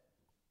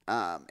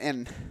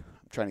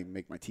trying to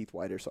make my teeth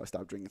whiter, so I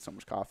stopped drinking so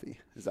much coffee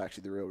is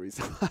actually the real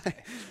reason why.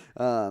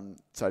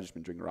 So I've just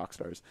been drinking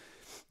Rockstars,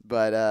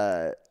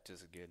 but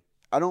just good.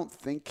 I don't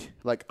think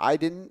I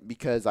didn't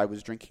because I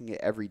was drinking it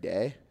every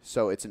day,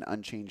 so it's an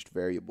unchanged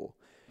variable.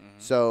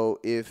 So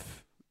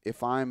if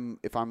I'm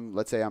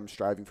let's say I'm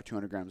striving for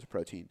 200 grams of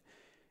protein,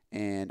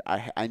 and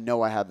I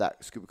know I have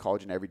that scoop of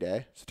collagen every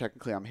day, so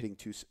technically I'm hitting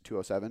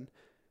 207.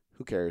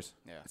 Who cares?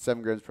 Yeah.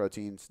 7 grams of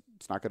protein.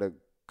 It's not going to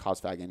cause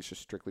fat gain. It's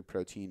just strictly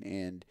protein.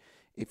 And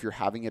if you're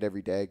having it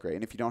every day, great.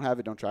 And if you don't have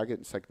it, don't track it.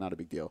 It's like not a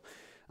big deal.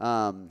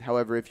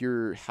 However, if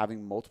you're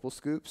having multiple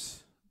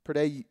scoops per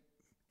day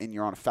and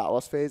you're on a fat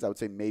loss phase, I would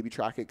say maybe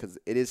track it because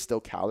it is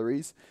still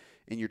calories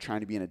and you're trying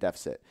to be in a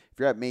deficit. If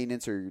you're at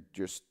maintenance or you're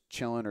just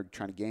chilling or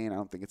trying to gain, I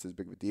don't think it's as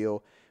big of a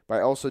deal. But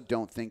I also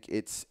don't think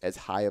it's as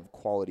high of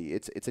quality.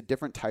 It's a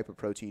different type of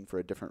protein for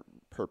a different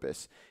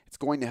purpose. It's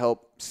going to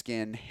help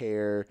skin,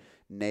 hair,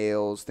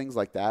 nails, things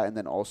like that, and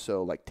then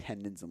also like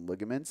tendons and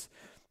ligaments.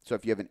 So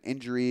if you have an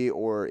injury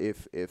or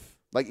if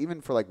like even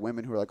for like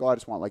women who are like, oh, I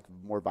just want like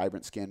more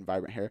vibrant skin,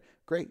 vibrant hair,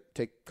 great,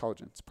 take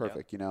collagen. It's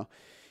perfect,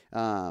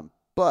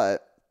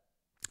 But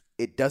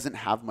it doesn't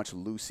have much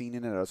leucine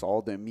in it at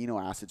all. The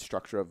amino acid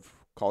structure of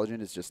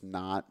collagen is just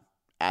not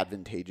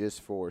advantageous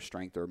for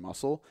strength or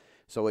muscle.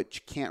 So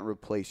it can't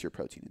replace your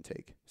protein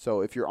intake.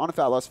 So if you're on a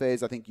fat loss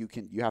phase, I think you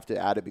have to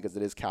add it because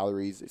it is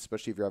calories,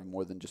 especially if you're having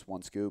more than just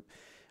 1 scoop.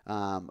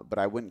 But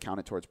I wouldn't count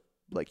it towards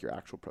like your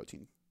actual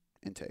protein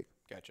intake.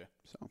 Gotcha.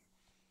 So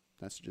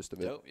that's the gist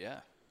of it. Dope,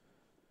 yeah.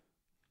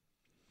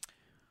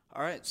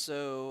 All right,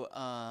 so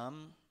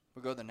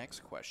we'll go to the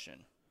next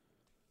question.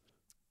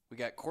 We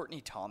got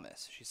Courtney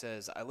Thomas. She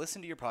says, I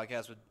listened to your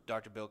podcast with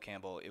Dr. Bill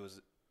Campbell. It was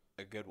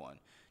a good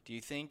one. Do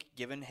you think,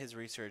 given his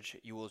research,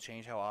 you will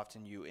change how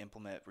often you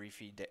implement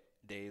refeed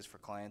days for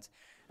clients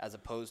as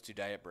opposed to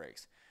diet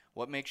breaks?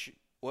 What makes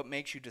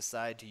you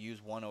decide to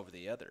use one over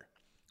the other?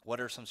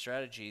 What are some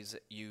strategies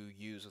you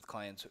use with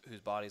clients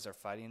whose bodies are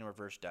fighting a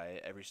reverse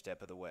diet every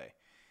step of the way?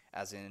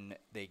 As in,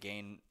 they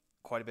gain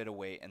quite a bit of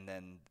weight and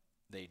then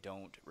they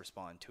don't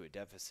respond to a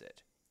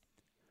deficit.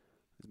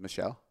 Is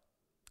Michelle?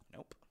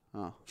 Nope.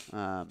 Oh.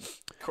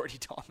 Courtney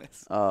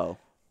Thomas. Oh.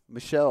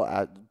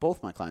 Michelle,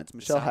 both my clients.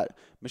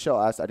 Michelle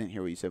asked, I didn't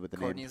hear what you said with the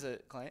Courtney's name. a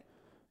client?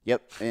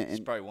 Yep. She's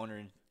probably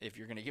wondering if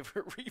you're going to give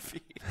her a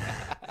refeed.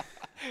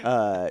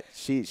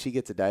 She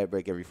gets a diet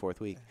break every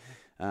 4th week.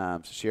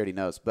 So she already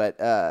knows.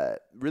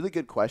 But really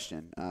good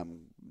question.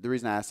 The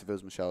reason I asked if it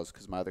was Michelle is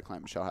because my other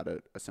client, Michelle, had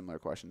a similar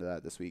question to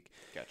that this week.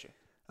 Gotcha.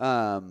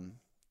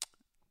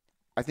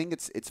 I think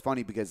it's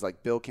funny because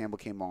like Bill Campbell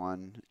came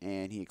on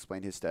and he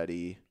explained his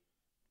study.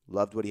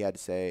 Loved what he had to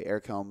say.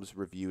 Eric Helms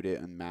reviewed it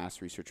in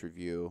Mass Research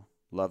Review.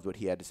 Loved what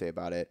he had to say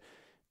about it.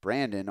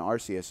 Brandon, our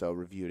CSO,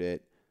 reviewed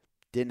it.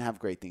 Didn't have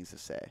great things to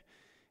say.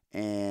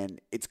 And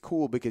it's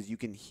cool because you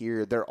can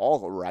hear they're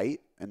all right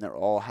and they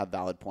all have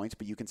valid points,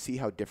 but you can see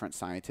how different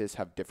scientists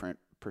have different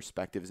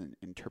perspectives and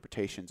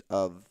interpretations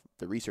of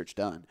the research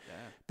done. Yeah.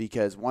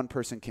 Because one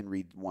person can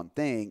read one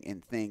thing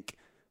and think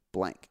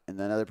blank, and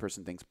then another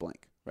person thinks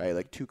blank, right?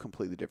 Like 2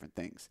 completely different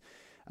things.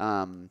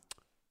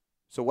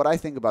 So what I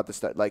think about the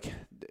study, like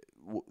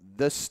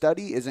the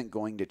study isn't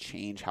going to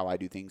change how I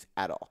do things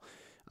at all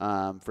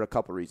for a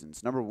couple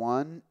reasons. Number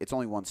one, it's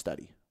only one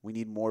study. We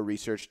need more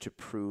research to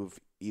prove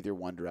either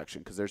one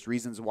direction because there's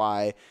reasons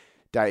why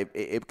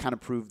it kind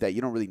of proved that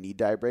you don't really need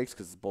diet breaks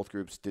because both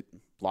groups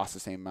lost the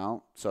same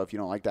amount. So if you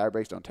don't like diet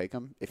breaks, don't take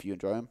them. If you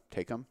enjoy them,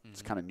 take them. Mm-hmm.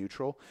 It's kind of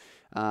neutral.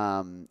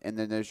 And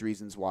then there's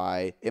reasons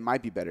why it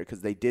might be better because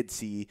they did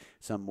see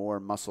some more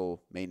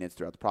muscle maintenance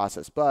throughout the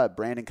process. But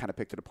Brandon kind of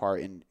picked it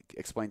apart and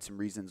explained some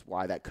reasons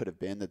why that could have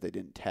been that they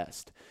didn't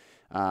test.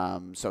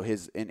 So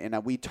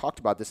we talked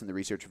about this in the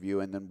research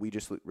review, and then we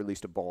just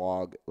released a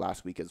blog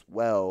last week as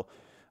well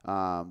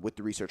with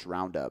the research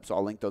roundup. So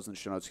I'll link those in the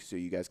show notes so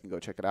you guys can go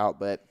check it out.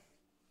 But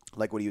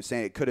like what he was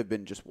saying, it could have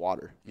been just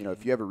water. You know,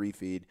 if you have a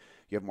refeed,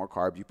 you have more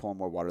carbs, you pull in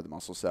more water to the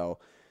muscle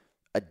cell,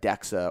 a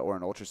DEXA or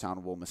an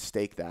ultrasound will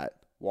mistake that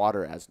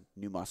water as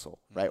new muscle,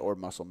 right? Or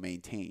muscle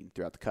maintained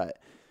throughout the cut.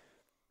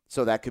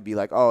 So that could be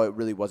like, oh, it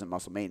really wasn't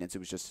muscle maintenance. It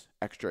was just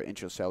extra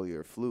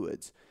intracellular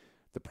fluids.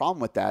 The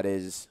problem with that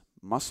is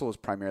muscle is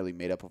primarily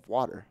made up of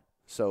water.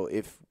 So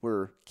if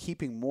we're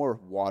keeping more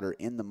water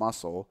in the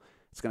muscle,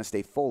 it's going to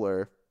stay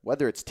fuller.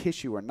 Whether it's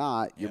tissue or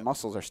not, your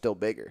muscles are still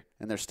bigger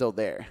and they're still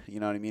there. You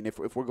know what I mean? If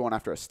we're going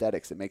after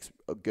aesthetics, it makes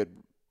a good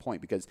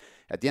point because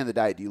at the end of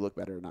the day, do you look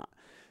better or not,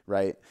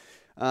 right?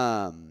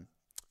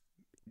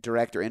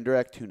 Direct or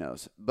indirect, who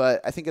knows?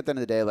 But I think at the end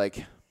of the day,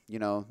 like, you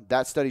know,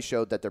 that study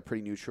showed that they're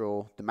pretty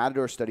neutral. The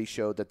Matador study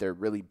showed that they're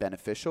really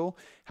beneficial.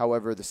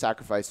 However, the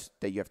sacrifice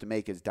that you have to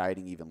make is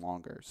dieting even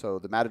longer. So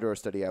the Matador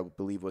study, I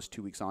believe, was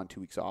 2 weeks on, 2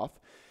 weeks off.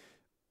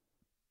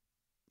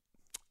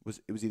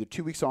 It was either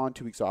 2 weeks on,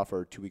 2 weeks off,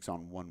 or 2 weeks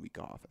on, 1 week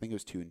off. I think it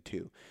was 2 and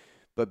 2.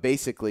 But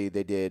basically,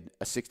 they did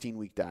a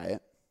 16-week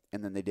diet,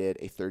 and then they did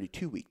a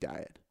 32-week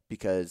diet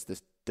because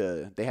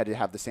they had to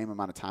have the same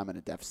amount of time in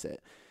a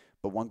deficit.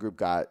 But one group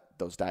got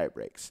those diet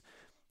breaks.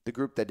 The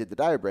group that did the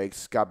diet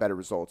breaks got better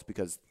results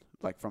because,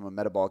 like, from a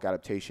metabolic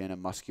adaptation, a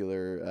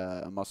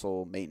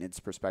muscle maintenance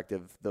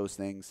perspective, those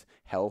things,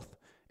 health,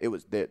 it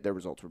was their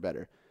results were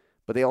better.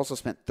 But they also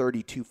spent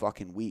 32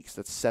 fucking weeks.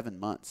 That's 7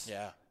 months.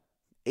 Yeah.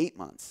 8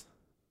 months.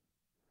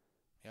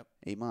 Yep.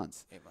 8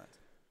 months. 8 months.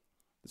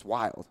 It's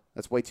wild.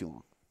 That's way too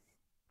long.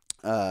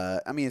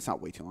 I mean, it's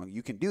not way too long.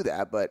 You can do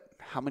that, but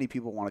how many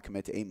people want to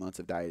commit to 8 months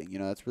of dieting? You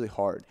know, that's really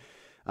hard.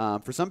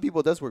 For some people,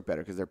 it does work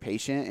better because they're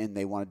patient and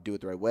they want to do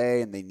it the right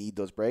way and they need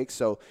those breaks.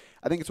 So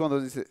I think it's one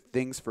of those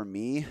things for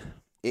me.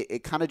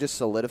 It kind of just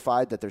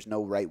solidified that there's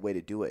no right way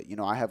to do it. You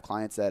know, I have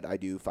clients that I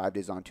do 5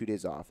 days on, 2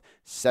 days off,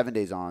 7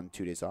 days on,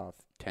 2 days off,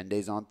 10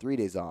 days on, 3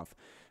 days off,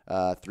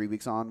 3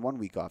 weeks on, 1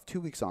 week off, 2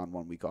 weeks on,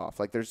 1 week off.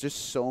 Like, there's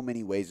just so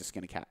many ways to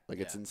skin a cat. Like,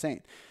 it's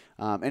insane.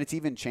 And it's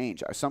even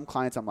changed. Some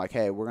clients, I'm like,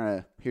 hey,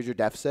 here's your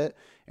deficit,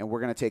 and we're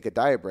going to take a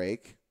diet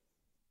break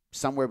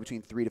somewhere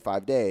between 3 to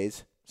 5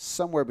 days,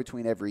 somewhere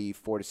between every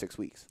 4 to 6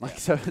 weeks. Like,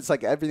 so it's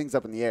like everything's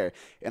up in the air.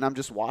 And I'm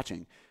just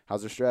watching.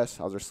 How's their stress?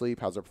 How's their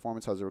sleep? How's their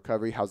performance? How's their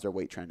recovery? How's their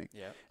weight trending?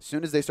 Yeah. As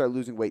soon as they start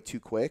losing weight too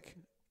quick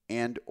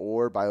and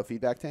or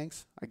biofeedback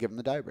tanks, I give them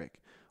the diet break.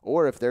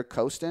 Or if they're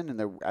coasting and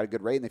they're at a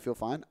good rate and they feel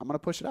fine, I'm going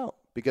to push it out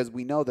because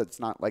we know that it's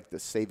not like the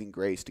saving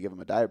grace to give them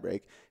a diet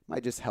break. It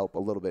might just help a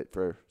little bit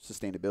for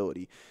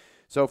sustainability.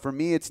 So for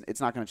me, it's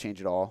not going to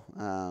change at all.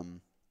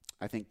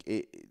 I think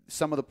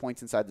some of the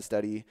points inside the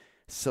study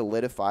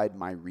solidified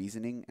my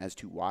reasoning as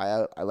to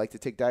why I like to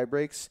take diet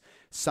breaks.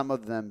 Some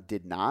of them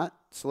did not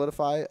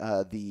solidify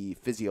the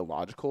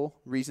physiological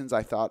reasons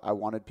I thought I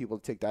wanted people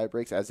to take diet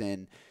breaks, as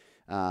in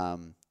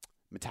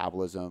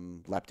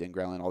metabolism, leptin,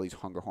 ghrelin, all these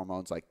hunger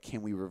hormones. Like,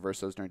 can we reverse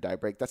those during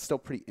diet break? That's still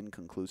pretty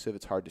inconclusive.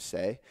 It's hard to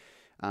say.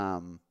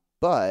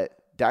 But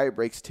diet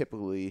breaks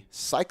typically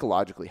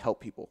psychologically help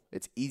people.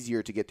 It's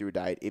easier to get through a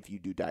diet if you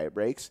do diet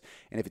breaks.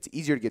 And if it's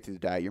easier to get through the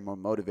diet, you're more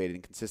motivated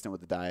and consistent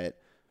with the diet.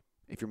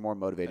 If you're more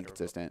motivated and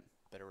consistent,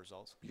 better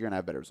results. You're going to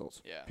have better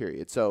results. Yeah.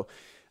 Period. So,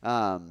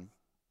 I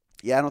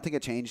don't think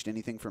it changed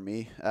anything for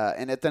me.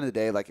 And at the end of the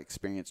day, like,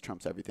 experience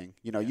trumps everything.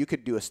 You know, you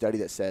could do a study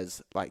that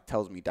says, like,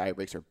 tells me diet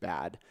breaks are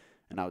bad,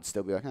 and I would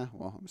still be like,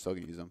 well, I'm still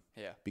going to use them.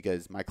 Yeah.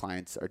 Because my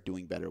clients are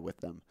doing better with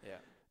them. Yeah.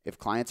 If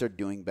clients are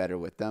doing better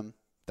with them,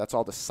 that's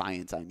all the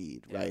science I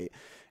need, right?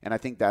 And I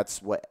think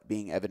that's what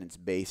being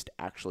evidence-based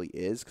actually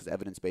is, because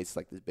evidence-based is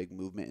like this big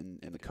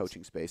movement in the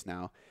coaching space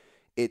now.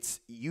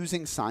 It's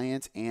using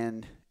science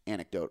and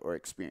anecdote or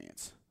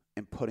experience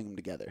and putting them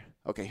together.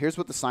 Okay, here's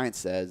what the science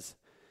says.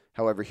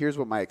 However, here's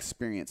what my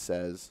experience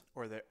says.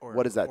 Or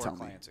what does that tell me?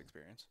 Client's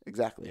experience.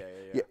 Exactly.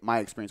 Yeah. My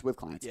experience with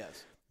clients.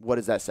 Yes. What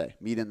does that say?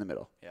 Meet in the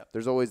middle. Yeah.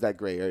 There's always that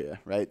gray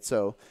area, right?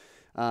 So,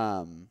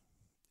 and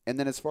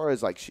then as far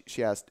as, like,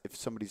 she asked if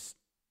somebody's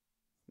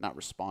not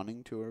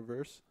responding to her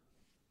verse.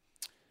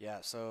 Yeah,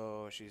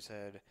 so she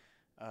said,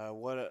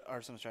 what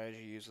are some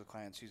strategies you use with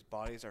clients whose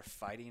bodies are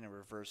fighting a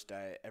reverse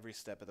diet every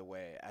step of the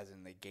way, as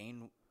in they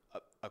gain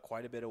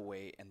quite a bit of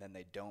weight and then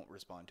they don't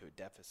respond to a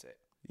deficit?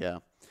 Yeah.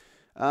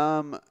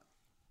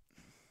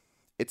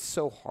 It's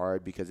so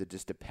hard because it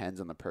just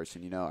depends on the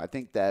person. You know, I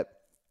think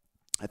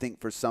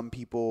for some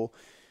people,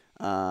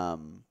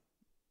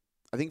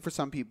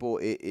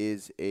 it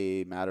is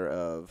a matter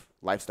of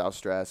lifestyle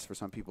stress. For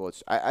some people,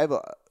 I have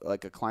a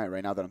client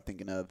right now that I'm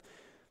thinking of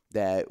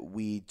that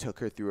we took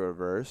her through a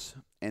reverse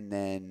and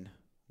then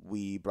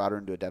we brought her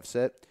into a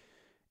deficit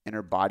and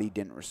her body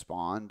didn't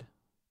respond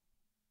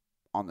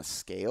on the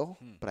scale,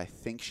 but I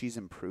think she's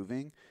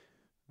improving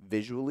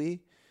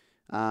visually.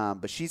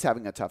 But she's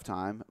having a tough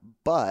time.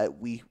 But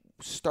we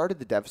started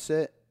the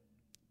deficit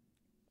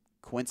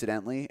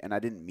coincidentally, and I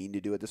didn't mean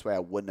to do it this way. I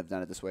wouldn't have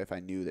done it this way if I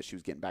knew that she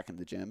was getting back into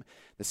the gym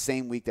the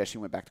same week that she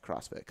went back to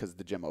CrossFit, because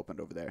the gym opened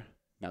over there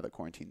now that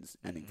quarantine's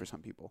ending for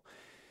some people.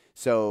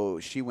 So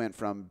she went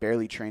from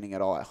barely training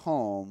at all at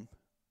home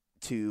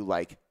to,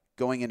 like,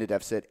 going into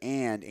deficit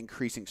and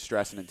increasing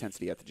stress and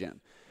intensity at the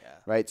gym. Yeah.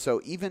 Right.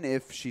 So even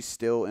if she's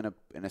still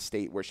in a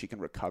state where she can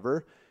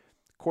recover,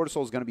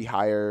 cortisol is going to be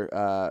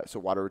higher. So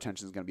water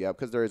retention is going to be up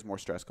because there is more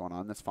stress going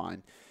on. That's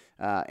fine.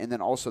 And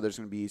then also there's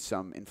going to be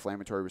some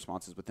inflammatory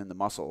responses within the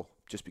muscle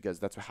just because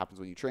that's what happens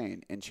when you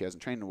train. And she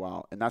hasn't trained in a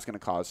while. And that's going to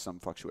cause some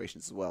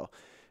fluctuations as well.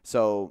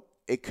 So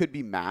it could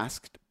be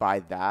masked by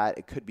that.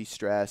 It could be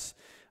stress.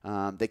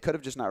 They could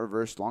have just not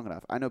reversed long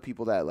enough. I know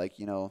people that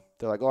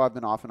they're like, oh, I've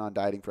been off and on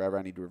dieting forever.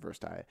 I need to reverse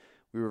diet.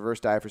 We reverse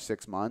diet for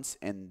 6 months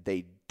and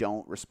they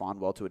don't respond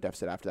well to a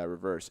deficit after that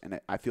reverse. And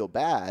I feel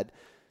bad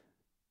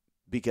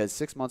because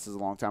 6 months is a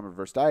long time of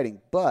reverse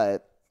dieting.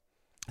 But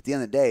at the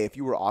end of the day, if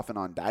you were off and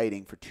on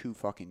dieting for 2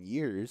 fucking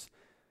years,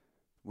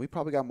 we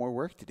probably got more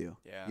work to do.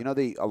 Yeah.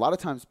 A lot of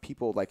times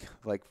people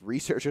like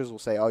researchers will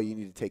say, oh, you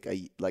need to take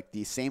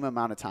the same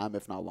amount of time,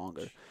 if not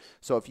longer.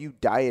 So if you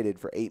dieted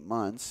for 8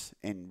 months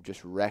and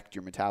just wrecked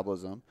your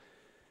metabolism,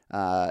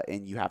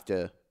 and you have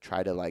to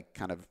try to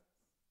kind of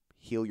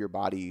heal your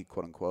body,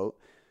 quote unquote,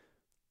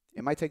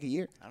 it might take a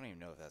year. I don't even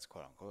know if that's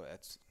quote unquote.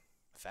 That's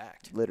a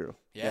fact. Literal.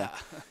 Yeah.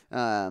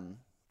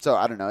 So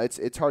I don't know.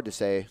 It's hard to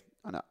say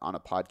on a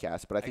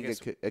podcast, but I think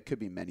it could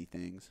be many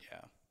things.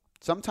 Yeah.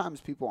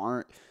 Sometimes people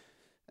aren't.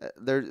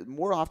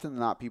 More often than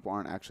not, people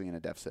aren't actually in a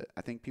deficit.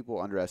 I think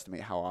people underestimate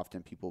how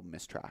often people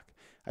miss track.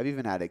 I've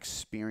even had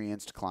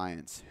experienced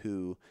clients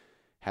who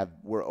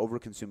were over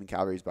consuming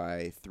calories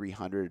by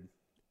 300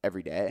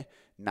 every day,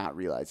 not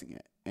realizing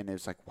it. And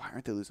it's like, why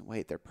aren't they losing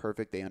weight? They're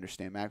perfect. They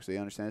understand macros. They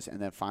understand this.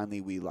 And then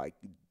finally we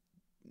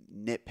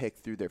nitpick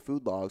through their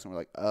food logs and we're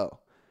like, oh,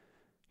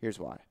 here's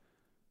why.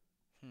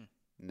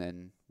 And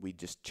then we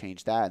just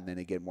change that, and then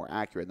they get more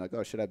accurate. And like,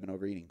 oh, shit, I've been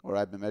overeating, or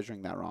I've been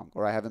measuring that wrong,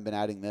 or I haven't been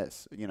adding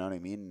this. You know what I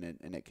mean?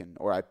 And it can,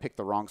 or I picked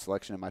the wrong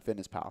selection in my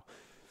Fitness Pal.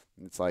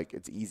 And it's like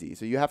it's easy.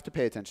 So you have to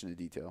pay attention to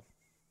detail.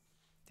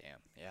 Damn.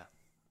 Yeah.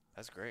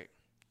 That's great.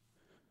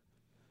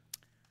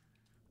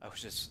 I was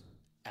just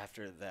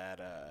after that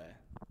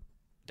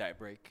diet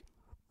break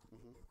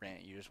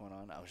rant you just went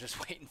on. I was just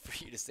waiting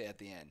for you to say at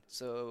the end.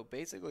 So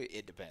basically,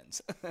 it depends.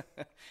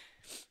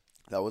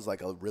 That was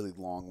like a really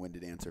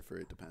long-winded answer for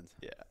it depends.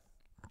 Yeah.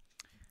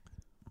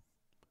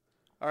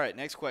 All right,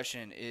 next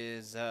question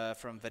is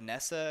from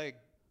Vanessa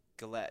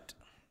Gillette.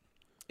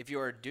 If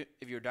you're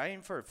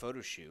dieting for a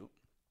photo shoot,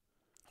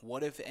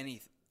 what if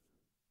any?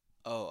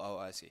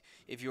 I see.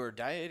 If you're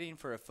dieting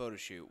for a photo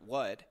shoot,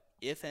 what,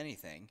 if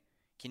anything,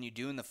 can you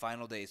do in the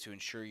final days to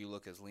ensure you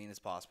look as lean as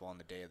possible on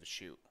the day of the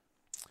shoot?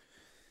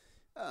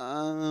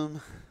 I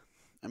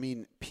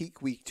mean,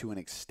 peak week to an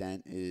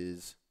extent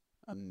is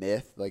a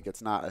myth. Like,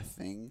 it's not a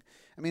thing.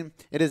 I mean,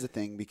 it is a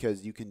thing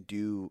because you can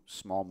do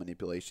small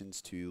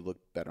manipulations to look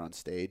better on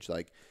stage.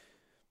 Like,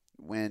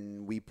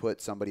 when we put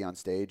somebody on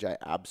stage, I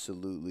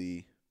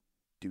absolutely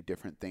do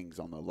different things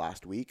on the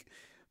last week.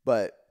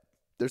 But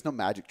there's no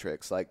magic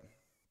tricks. Like,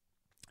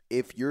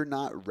 if you're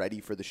not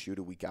ready for the shoot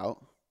a week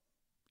out,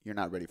 you're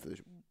not ready for the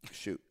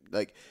shoot.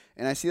 Like,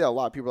 and I see that a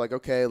lot. People are like,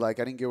 okay, like,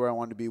 I didn't get where I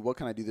wanted to be. What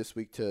can I do this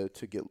week to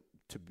get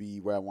to be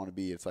where I want to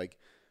be? It's like,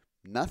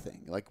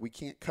 nothing. Like, we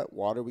can't cut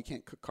water. We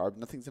can't cook carbs.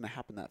 Nothing's going to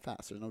happen that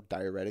fast. There's no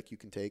diuretic you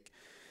can take.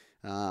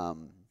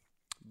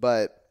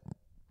 But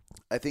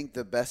I think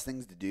the best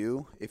things to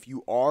do, if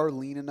you are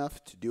lean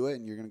enough to do it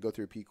and you're going to go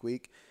through a peak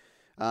week,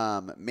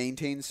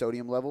 maintain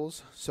sodium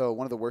levels. So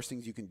one of the worst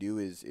things you can do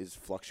is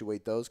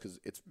fluctuate those because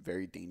it's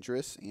very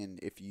dangerous. And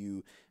if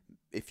you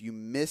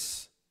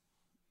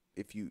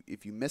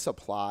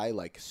misapply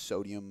like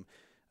sodium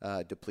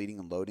depleting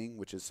and loading,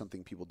 which is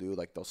something people do,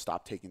 like they'll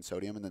stop taking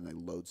sodium and then they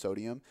load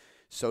sodium.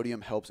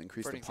 Sodium helps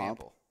increase the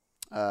pump.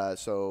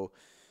 So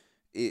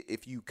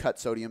if you cut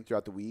sodium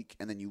throughout the week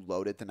and then you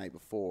load it the night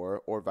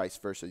before, or vice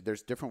versa,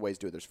 there's different ways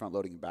to do it. There's front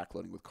loading and back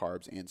loading with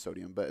carbs and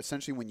sodium. But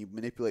essentially, when you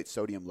manipulate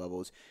sodium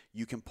levels,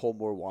 you can pull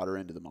more water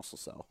into the muscle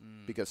cell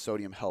because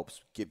sodium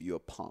helps give you a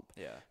pump.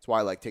 Yeah. That's why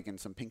I like taking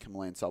some pink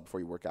Himalayan salt before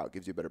you work out. It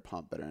gives you a better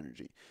pump, better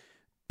energy.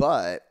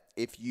 But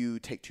if you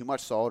take too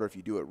much salt or if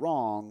you do it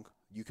wrong,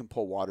 you can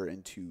pull water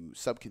into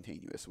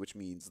subcutaneous, which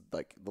means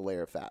like the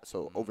layer of fat,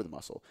 so over the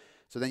muscle.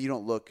 So then you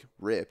don't look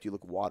ripped, you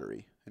look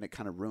watery, and it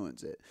kind of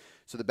ruins it.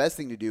 So the best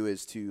thing to do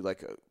is to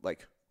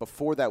like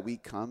before that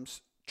week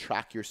comes,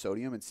 track your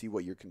sodium and see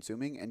what you're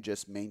consuming and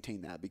just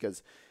maintain that,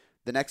 because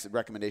the next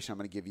recommendation I'm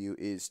going to give you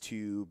is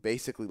to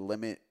basically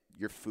limit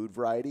your food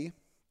variety.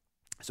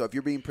 So if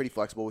you're being pretty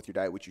flexible with your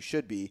diet, which you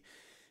should be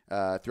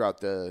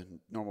throughout the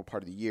normal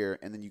part of the year,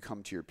 and then you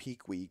come to your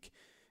peak week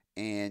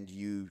and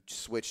you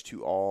switch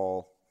to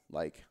all,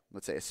 like,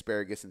 let's say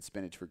asparagus and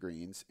spinach for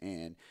greens,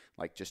 and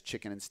like just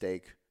chicken and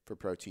steak for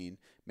protein,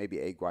 maybe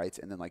egg whites,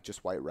 and then like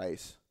just white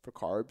rice for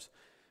carbs,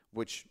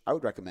 which I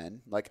would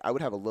recommend. Like, I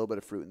would have a little bit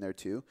of fruit in there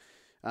too.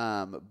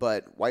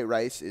 But white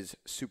rice is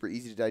super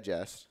easy to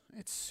digest.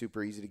 It's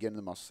super easy to get in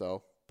the muscle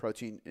cell.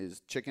 Protein is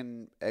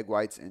chicken, egg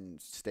whites,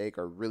 and steak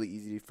are really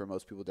easy for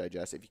most people to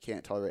digest. If you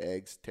can't tolerate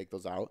eggs, take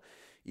those out.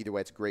 Either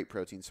way, it's a great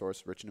protein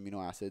source, rich in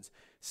amino acids.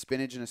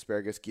 Spinach and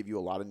asparagus give you a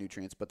lot of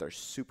nutrients, but they're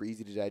super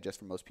easy to digest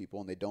for most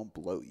people, and they don't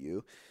bloat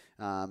you.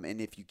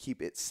 And if you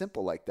keep it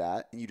simple like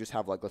that, and you just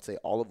have, like, let's say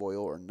olive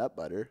oil or nut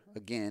butter,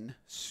 again,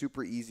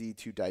 super easy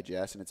to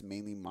digest, and it's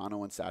mainly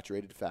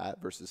monounsaturated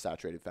fat versus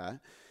saturated fat.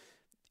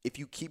 If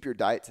you keep your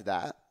diet to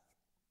that,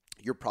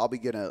 you're probably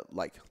going to,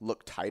 like,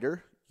 look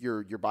tighter.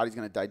 Your body's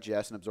going to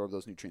digest and absorb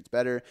those nutrients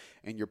better,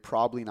 and you're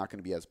probably not going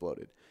to be as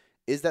bloated.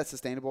 Is that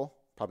sustainable?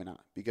 Probably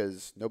not,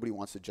 because nobody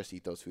wants to just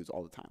eat those foods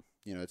all the time.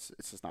 You know, it's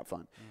just not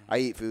fun. I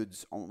eat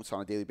foods almost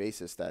on a daily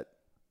basis that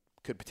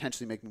could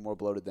potentially make me more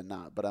bloated than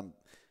not, but I'm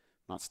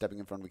not stepping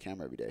in front of a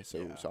camera every day, so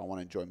I want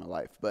to enjoy my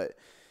life. But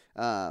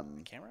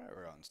camera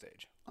or on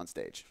stage? On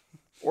stage,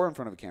 or in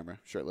front of a camera,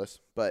 shirtless.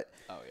 But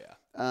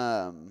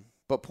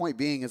but point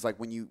being is, like,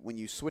 when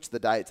you switch the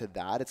diet to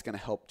that, it's going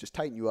to help just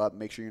tighten you up,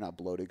 make sure you're not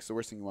bloated. Because the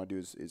worst thing you want to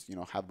do is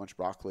have a bunch of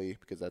broccoli,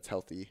 because that's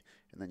healthy,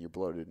 and then you're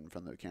bloated in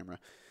front of the camera.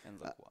 And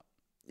like what?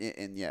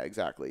 And yeah,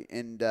 exactly.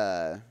 And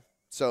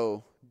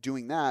so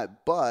doing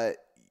that, but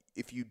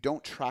if you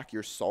don't track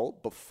your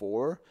salt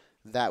before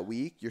that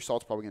week, your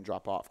salt's probably going to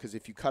drop off. Because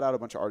if you cut out a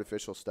bunch of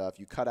artificial stuff,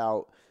 you cut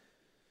out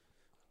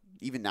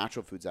even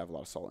natural foods that have a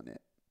lot of salt in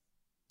it,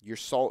 your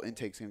salt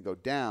intake's going to go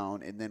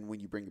down. And then when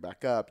you bring it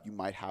back up, you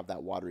might have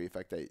that watery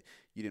effect that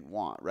you didn't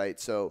want, right?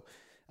 So,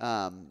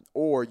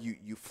 or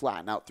you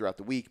flatten out throughout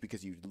the week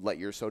because you let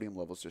your sodium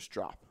levels just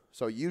drop.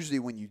 So usually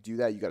when you do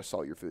that, you got to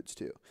salt your foods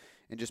too.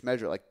 And just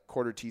measure, like,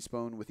 quarter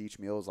teaspoon with each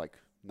meal is, like,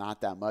 not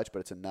that much, but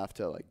it's enough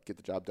to, like, get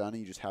the job done. And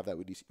you just have that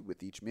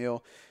with each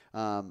meal.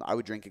 I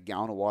would drink a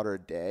gallon of water a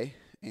day,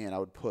 and I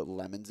would put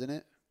lemons in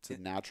it. It's a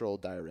natural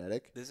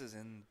diuretic. This is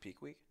in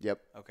peak week?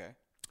 Yep. Okay.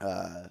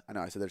 I know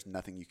I said there's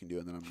nothing you can do,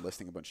 and then I'm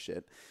listing a bunch of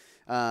shit.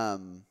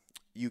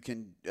 You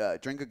can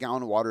drink a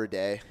gallon of water a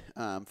day.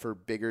 For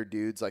bigger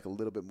dudes, like, a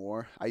little bit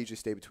more. I usually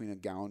stay between a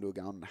gallon to a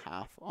gallon and a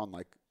half on,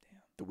 like,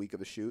 the week of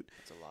the shoot.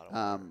 That's a lot of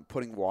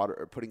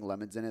water. Putting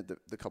lemons in it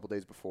the couple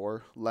days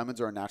before.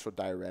 Lemons are a natural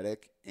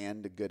diuretic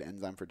and a good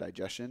enzyme for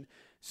digestion.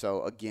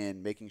 So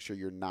again, making sure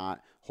you're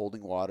not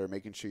holding water,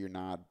 making sure you're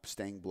not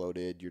staying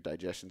bloated, your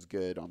digestion's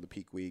good on the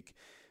peak week,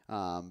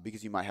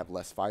 because you might have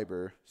less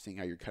fiber, seeing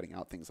how you're cutting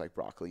out things like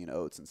broccoli and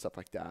oats and stuff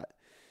like that.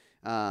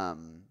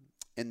 And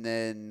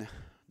then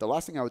the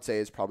last thing I would say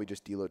is probably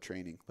just deload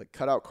training. Like,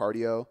 cut out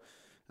cardio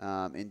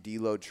and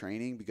deload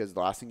training, because the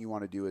last thing you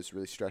want to do is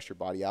really stress your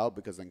body out,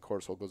 because then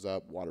cortisol goes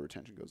up, water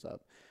retention goes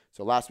up.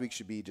 So last week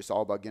should be just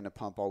all about getting a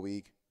pump all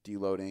week,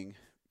 deloading,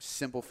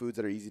 simple foods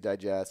that are easy to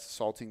digest,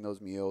 salting those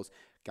meals,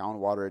 gallon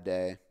of water a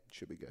day.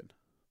 Should be good.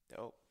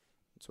 Dope.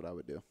 That's what I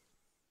would do.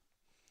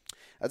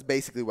 That's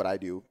basically what I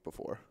do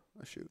before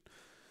a shoot.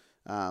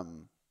 Are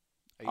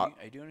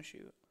you doing a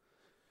shoot?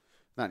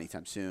 Not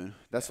anytime soon.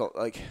 That's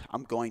like,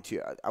 I'm going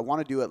to. I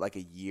want to do it like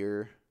a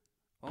year.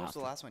 When was the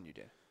last one you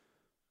did?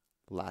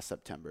 Last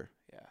September.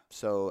 Yeah.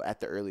 So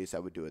at the earliest, I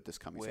would do it this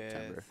coming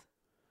September.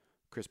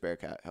 Chris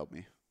Bearcat helped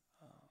me.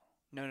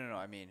 No.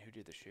 I mean, who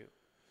did the shoot?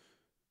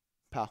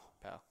 Pal.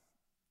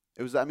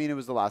 It was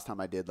the last time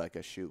I did, like,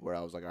 a shoot where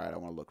I was like, all right, I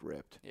want to look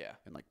ripped. Yeah.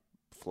 And, like,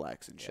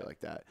 flex and shit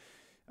like that.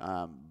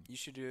 You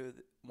should do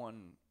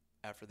one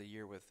after the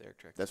year with Eric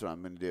Trix. That's what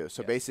I'm going to do.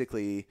 So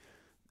basically,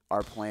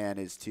 our plan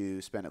is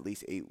to spend at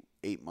least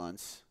eight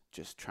months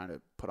just trying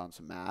to put on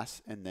some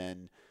mass, and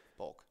then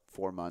bulk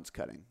 4 months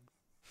cutting.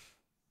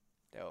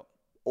 Dope.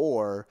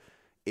 Or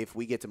if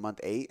we get to month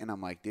 8 and I'm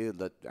like, dude,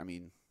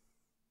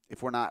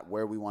 if we're not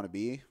where we want to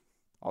be,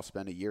 I'll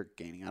spend a year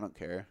gaining. I don't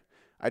care.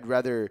 I'd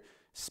rather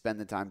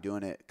spend the time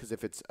doing it, because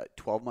if it's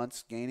 12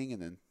 months gaining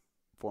and then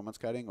 4 months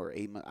cutting, or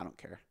 8 months, I don't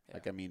care. Yeah.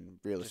 Like, I mean,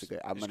 realistically,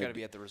 I'm going to got to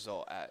be at the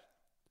result at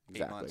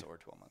 8 months or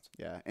 12 months.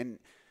 Yeah. And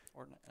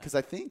because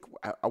I think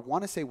I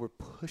want to say we're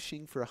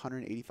pushing for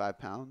 185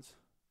 pounds.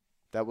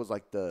 That was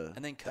like the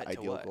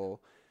ideal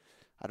goal.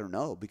 I don't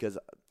know, because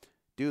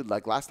dude,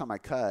 like, last time I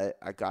cut,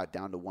 I got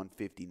down to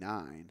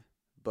 159,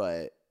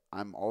 but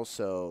I'm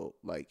also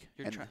like,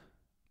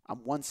 I'm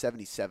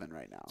 177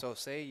 right now. So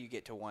say you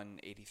get to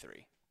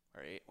 183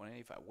 or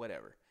 185,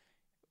 whatever.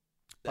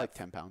 Like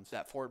 10 pounds.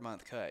 That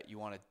 4-month cut, you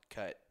want to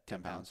cut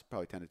 10 pounds?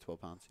 Probably 10 to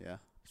 12 pounds, yeah.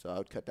 So I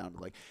would cut down to,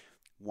 like,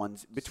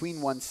 between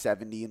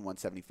 170 and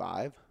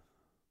 175.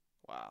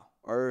 Wow.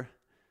 Or,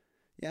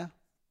 yeah,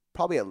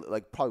 probably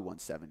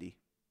 170.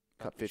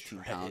 Cut 15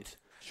 pounds.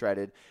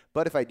 Shredded.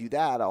 But if I do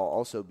that, I'll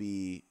also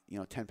be,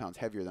 10 pounds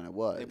heavier than I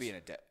was. It'd be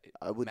in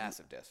a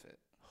massive deficit.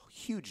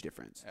 Huge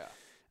difference. Yeah.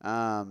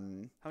 How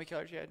many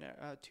calories you had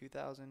now?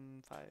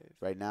 2,005?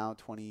 Right now,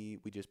 20.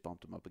 We just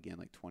bumped them up again,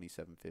 like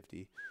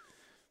 2,750.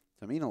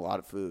 So I'm eating a lot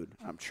of food.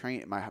 I'm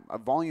training. My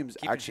volume's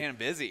keeping Shannon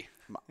busy.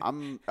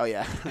 Oh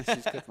yeah,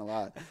 she's cooking a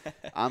lot.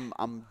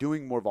 I'm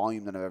doing more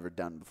volume than I've ever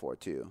done before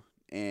too.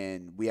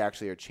 And we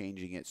actually are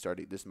changing it.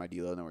 This is my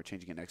deload, and then we're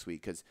changing it next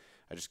week, because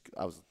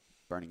I was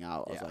burning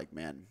out. I was like,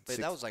 man. But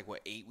that was like, what,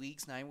 8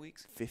 weeks, 9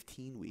 weeks?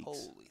 15 weeks.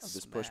 Holy of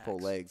just push-pull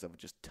legs of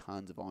just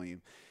tons of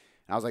volume.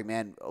 And I was like,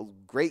 man,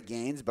 great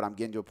gains, but I'm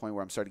getting to a point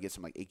where I'm starting to get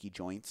some, like, achy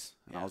joints.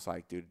 And I was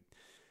like, dude,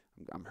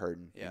 I'm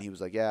hurting. Yeah. And he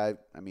was like, yeah,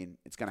 I mean,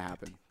 it's going to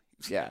happen.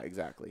 Yeah,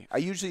 exactly. I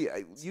usually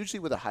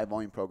with a high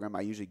volume program,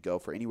 I usually go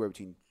for anywhere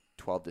between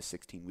 12 to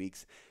 16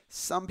 weeks.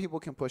 Some people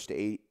can push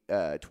to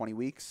 20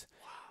 weeks.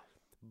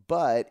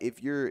 But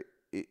if you're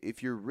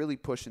really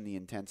pushing the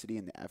intensity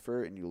and the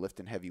effort and you're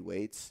lifting heavy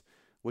weights,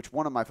 which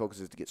one of my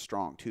focuses is to get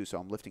strong too, so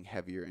I'm lifting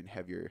heavier and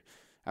heavier.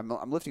 I'm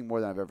lifting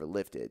more than I've ever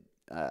lifted.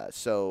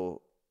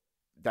 So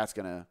that's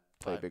gonna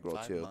play a big role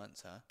 5 too.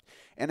 months, huh?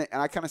 And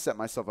I kind of set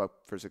myself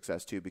up for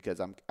success too because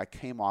I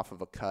came off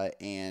of a cut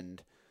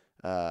and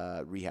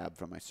rehab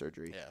from my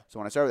surgery. Yeah. So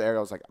when I started with air,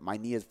 I was like, my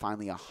knee is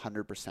finally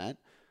 100%.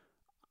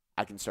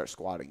 I can start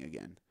squatting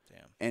again.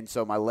 Damn. And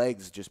so my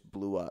legs just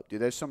blew up.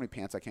 Dude, there's so many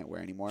pants I can't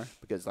wear anymore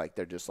because like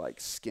they're just like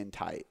skin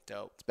tight.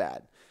 Dope. It's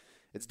bad.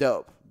 It's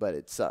dope, but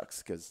it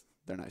sucks because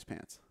they're nice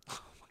pants. Oh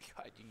my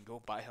god, you can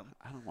go buy them.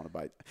 I don't want to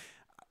buy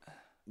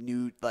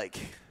new like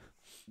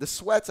the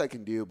sweats I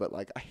can do, but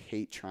like I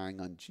hate trying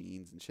on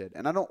jeans and shit.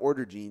 And I don't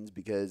order jeans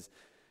because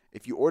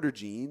if you order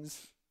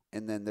jeans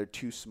and then they're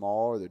too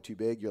small or they're too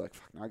big, you're like,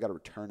 fuck, now I got to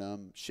return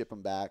them, ship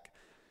them back.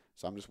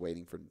 So I'm just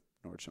waiting for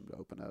Nordstrom to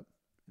open up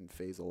in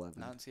phase 11.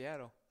 Not in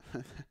Seattle.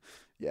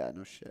 Yeah,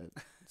 no shit.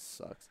 It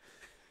sucks.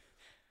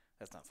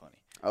 That's not funny.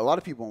 A lot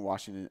of people in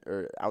Washington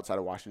or outside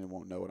of Washington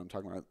won't know what I'm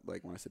talking about,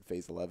 like when I said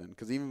phase 11.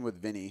 Because even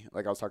with Vinny,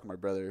 like I was talking to my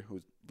brother who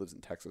lives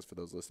in Texas, for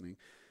those listening.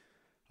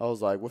 I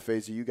was like, what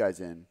phase are you guys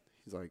in?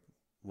 He's like,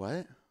 what? I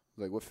was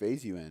like, what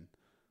phase are you in?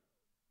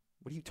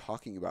 What are you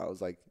talking about? I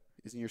was like,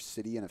 isn't your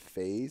city in a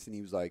phase? And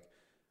he was like,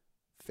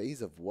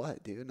 phase of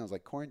what, dude? And I was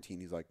like, quarantine.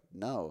 He's like,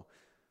 no,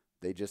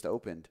 they just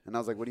opened. And I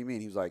was like, what do you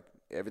mean? He was like,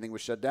 everything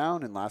was shut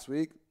down. And last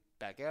week,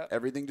 Back up.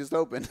 everything just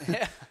opened.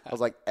 Yeah. I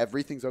was like,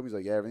 everything's open. He's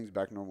like, yeah, everything's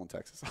back to normal in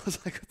Texas. I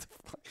was like, what the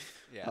fuck?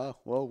 Yeah. Oh,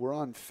 well, we're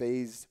on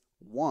phase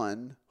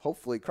 1.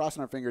 Hopefully,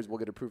 crossing our fingers, we'll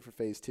get approved for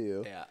phase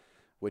 2. Yeah.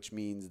 Which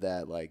means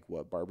that, like,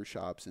 what,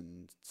 barbershops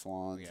and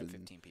salons We got and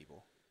 15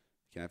 people.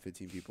 you can have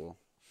 15 people.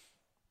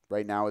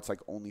 Right now, it's like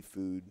only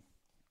food,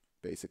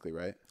 basically,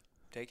 right?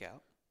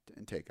 Takeout.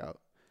 And takeout.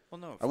 Well,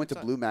 no. I went to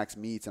food's Blue Max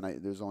Meats,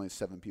 and there's only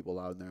 7 people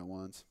allowed in there at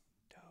once.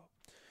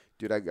 Dope.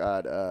 Dude,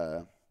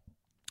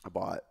 I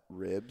bought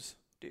ribs.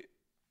 Dude.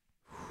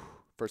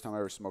 First time I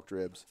ever smoked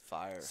ribs.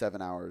 Fire.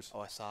 7 hours. Oh,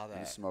 I saw In a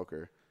that.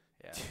 smoker.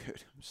 Yeah. Dude,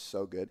 it was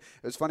so good.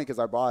 It was funny because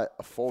I bought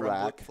a full From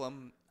rack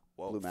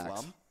Blue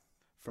Max. Flum?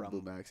 from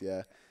Blue Max,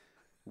 yeah.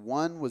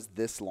 One was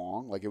this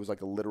long, like it was like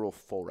a literal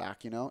full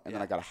rack, and then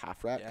Yeah. I got a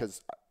half rack Yeah.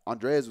 because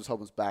Andreas was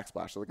helping us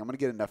backsplash. So like, I'm gonna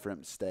get enough for him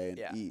to stay and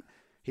Yeah. eat.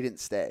 He didn't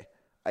stay.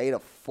 I ate a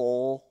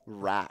full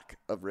rack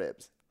of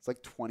ribs. It's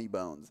like 20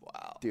 bones.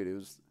 Wow. Dude, it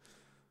was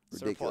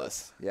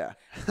ridiculous. Surplus.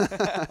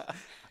 Yeah.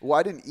 Well,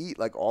 I didn't eat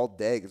like all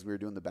day because we were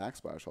doing the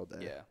backsplash all day.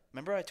 Yeah.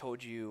 Remember I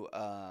told you,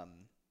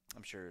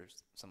 I'm sure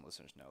some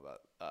listeners know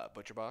about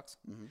Butcher Box.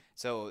 Mm-hmm.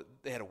 So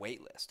they had a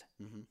wait list,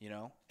 Mm-hmm. you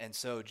know? And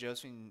so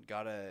Josephine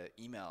got an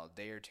email a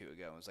day or two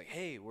ago and was like,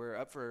 hey, we're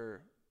up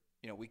for,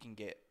 we can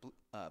get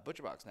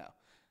Butcher Box now.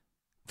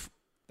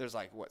 There's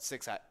like, what,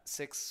 six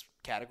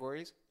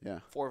categories? Yeah.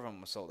 4 of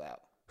them was sold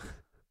out.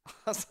 I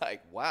was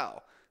like,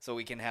 wow. So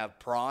we can have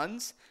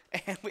prawns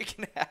and we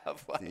can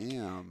have like,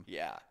 Damn.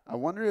 yeah. I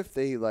wonder if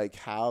they like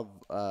have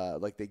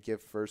like they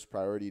give first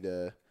priority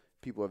to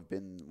people who have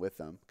been with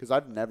them because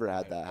I've never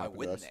had that Why happen to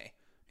wouldn't us. they?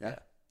 Yeah.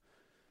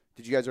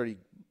 Did you guys already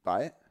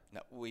buy it?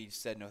 No, we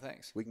said no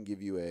thanks. We can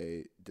give you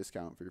a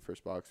discount for your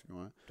first box if you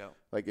want. Don't.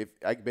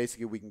 Like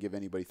basically we can give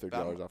anybody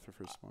 $30 off their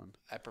first one.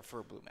 I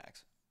prefer Blue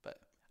Max, but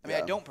I mean,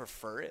 I don't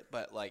prefer it,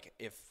 but like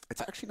if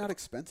It's actually not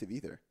expensive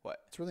either.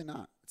 what? It's really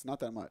not. It's not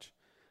that much.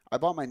 I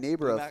bought my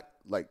neighbor Blue of Max-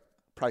 like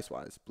price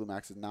wise. Blue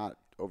Max is not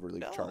overly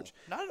No, charged,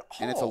 not at all.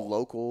 and it's a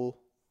local,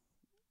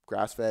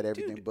 grass fed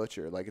everything Dude,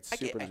 butcher. Like it's I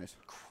super get nice.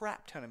 a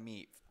crap ton of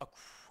meat, a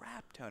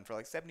crap ton for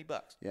like $70.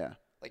 Yeah.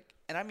 Like,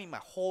 and I mean, my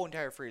whole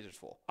entire freezer's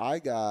full. I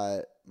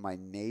got my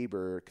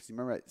neighbor because you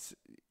remember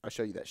I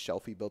showed you that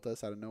shelf he built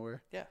us out of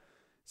nowhere. Yeah.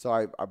 So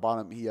I bought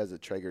him. He has a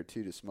Traeger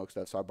too to smoke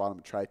stuff. So I bought him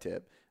a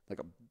tri-tip, like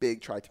a big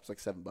tri-tip, like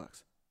 $7,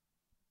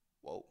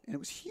 Whoa. and it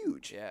was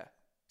huge. Yeah.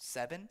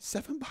 7?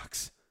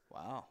 $7.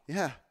 Wow.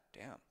 Yeah,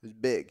 Damn. it was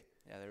big.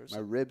 Yeah, there was. My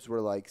ribs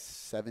were like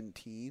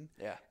 17,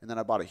 Yeah. and then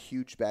I bought a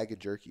huge bag of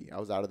jerky. I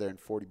was out of there in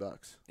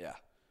 $40, Yeah.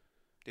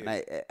 Dude,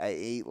 and I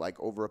ate like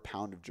over a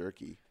pound of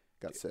jerky.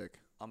 Got sick.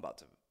 I'm about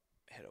to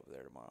head over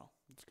there tomorrow.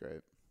 It's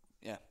great.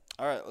 Yeah.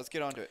 All right, let's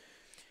get on to it.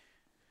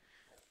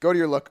 Go to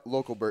your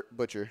local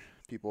butcher,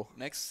 people.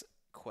 Next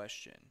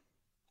question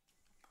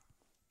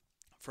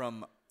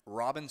from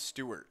Robin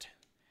Stewart.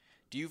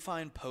 Do you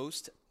find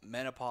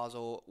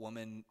post-menopausal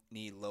women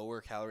need lower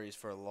calories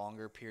for a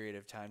longer period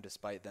of time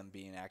despite them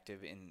being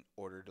active in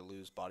order to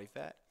lose body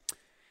fat?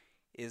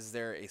 Is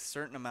there a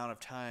certain amount of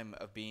time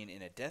of being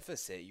in a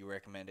deficit you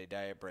recommend a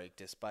diet break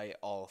despite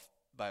all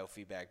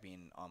biofeedback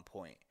being on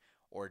point?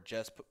 Or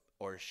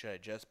should I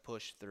just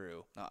push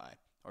through?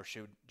 Or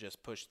should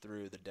just push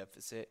through the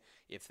deficit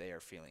if they are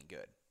feeling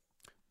good?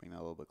 Bring that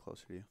a little bit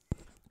closer to you.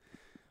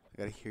 I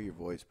gotta hear your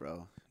voice,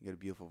 bro. You got a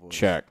beautiful voice.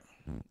 Check.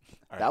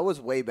 That was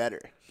way better.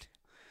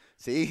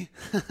 See?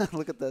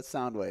 Look at the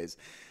sound waves.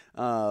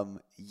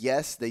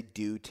 Yes, they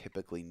do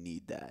typically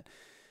need that.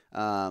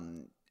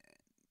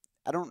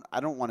 I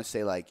don't want to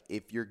say like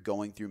if you're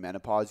going through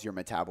menopause, your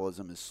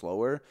metabolism is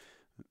slower,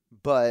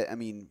 but I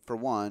mean, for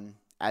one,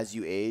 as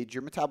you age,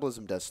 your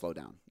metabolism does slow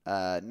down.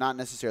 Not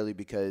necessarily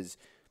because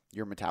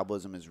your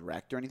metabolism is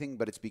wrecked or anything,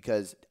 but it's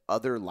because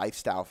other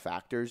lifestyle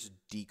factors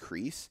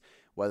decrease,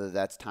 whether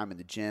that's time in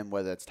the gym,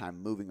 whether that's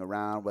time moving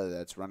around, whether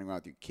that's running around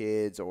with your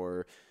kids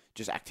or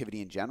just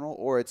activity in general,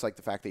 or it's like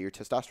the fact that your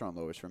testosterone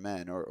lowers for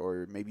men,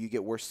 or maybe you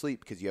get worse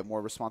sleep because you have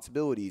more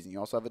responsibilities and you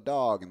also have a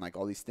dog and like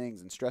all these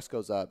things, and stress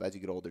goes up as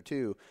you get older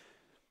too.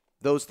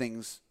 Those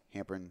things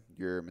hampering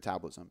your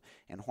metabolism,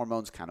 and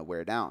hormones kind of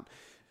wear down.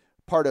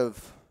 Part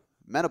of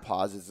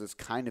menopause is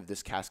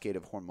this cascade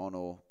of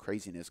hormonal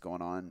craziness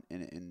going on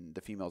in the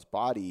female's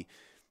body,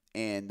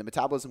 and the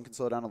metabolism can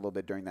slow down a little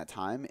bit during that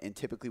time. And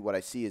typically what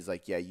I see is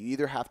like, yeah, you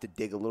either have to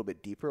dig a little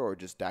bit deeper or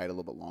just diet a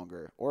little bit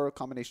longer, or a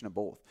combination of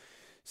both.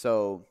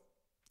 So,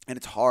 and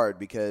it's hard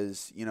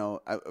because,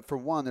 for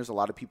one, there's a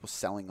lot of people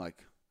selling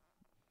like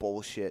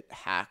bullshit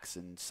hacks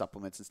and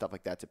supplements and stuff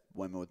like that to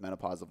women with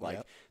menopause of like,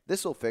 Yep.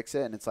 this will fix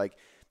it. And it's like,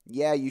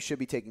 yeah, you should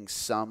be taking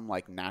some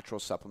like natural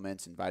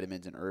supplements and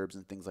vitamins and herbs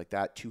and things like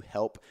that to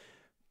help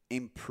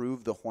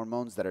improve the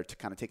hormones that are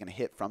kind of taking a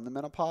hit from the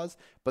menopause.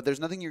 But there's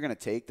nothing you're going to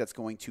take that's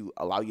going to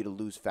allow you to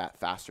lose fat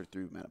faster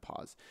through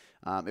menopause.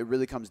 It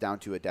really comes down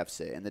to a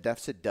deficit, and the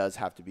deficit does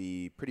have to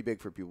be pretty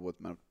big for people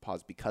with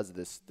menopause because of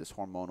this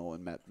hormonal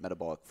and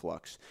metabolic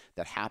flux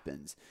that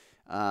happens.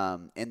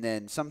 And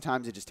then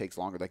sometimes it just takes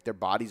longer. Like their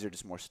bodies are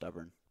just more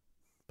stubborn,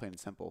 plain and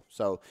simple.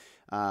 So,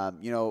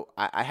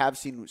 I have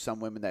seen some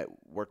women that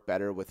work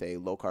better with a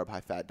low carb,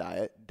 high fat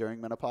diet during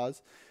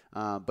menopause.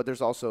 But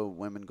there's also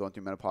women going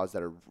through menopause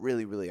that are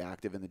really, really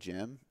active in the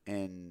gym,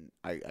 and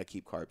I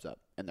keep carbs up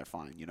and they're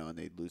fine, and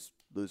they lose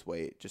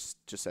weight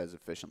just as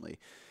efficiently.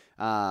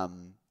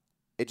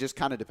 It just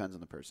kind of depends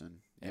on the person,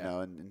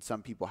 and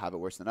some people have it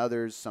worse than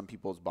others. Some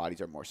people's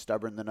bodies are more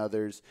stubborn than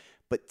others.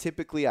 But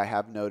typically I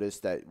have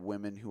noticed that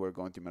women who are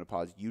going through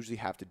menopause usually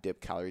have to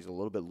dip calories a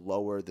little bit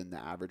lower than the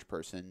average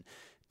person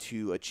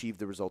to achieve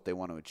the result they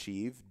want to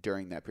achieve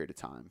during that period of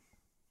time.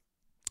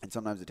 And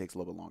sometimes it takes a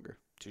little bit longer.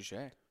 Touche.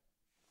 Is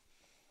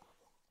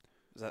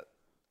that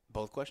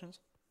both questions?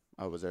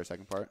 Oh, was there a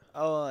second part?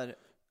 Oh,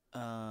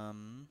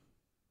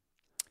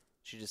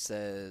 she just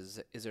says,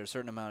 is there a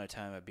certain amount of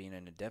time of being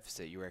in a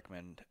deficit you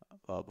recommend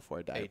Before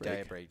a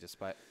diet break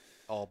despite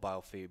all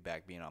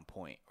biofeedback being on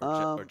point,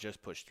 or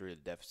just push through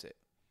the deficit?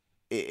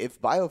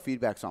 If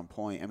biofeedback's on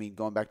point, I mean,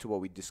 going back to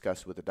what we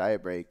discussed with the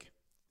diet break,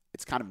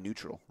 it's kind of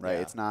neutral, right?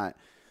 Yeah. It's not,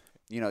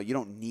 you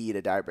don't need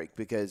a diet break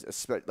because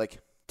like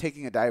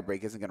taking a diet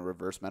break isn't going to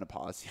reverse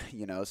menopause,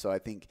 So I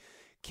think,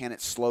 can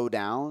it slow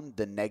down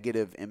the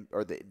negative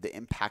or the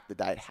impact the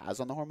diet has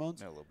on the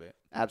hormones? A little bit.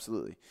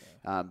 Absolutely.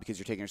 Yeah. Because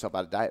you're taking yourself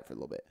out of diet for a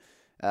little bit.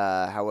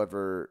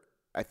 However,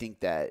 I think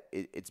that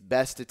it's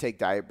best to take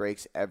diet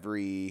breaks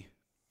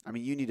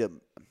you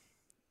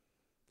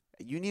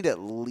need at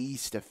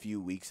least a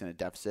few weeks in a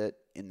deficit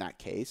in that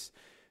case.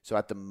 So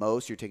at the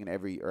most you're taking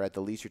every 3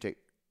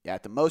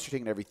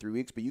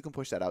 weeks, but you can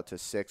push that out to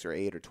 6 or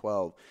 8 or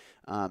 12.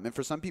 And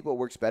for some people, it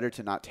works better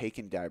to not take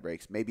any diet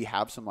breaks. Maybe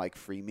have some like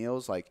free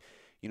meals, like,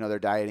 they're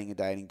dieting.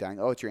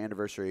 Oh, it's your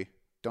anniversary.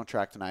 Don't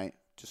track tonight.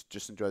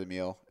 Just enjoy the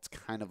meal. It's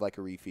kind of like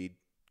a refeed,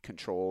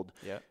 controlled.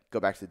 Yeah. Go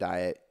back to the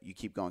diet. You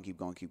keep going.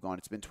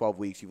 It's been 12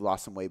 weeks. You've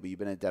lost some weight, but you've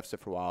been in a deficit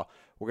for a while.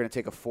 We're going to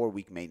take a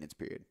 4-week maintenance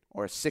period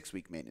or a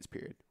 6-week maintenance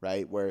period,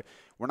 right? Where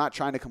we're not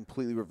trying to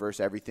completely reverse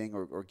everything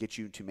or get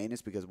you to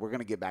maintenance, because we're going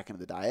to get back into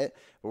the diet,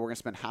 but we're going to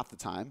spend half the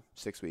time,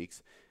 6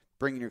 weeks,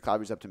 bringing your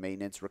calories up to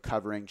maintenance,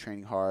 recovering,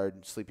 training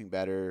hard, sleeping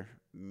better,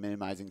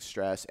 minimizing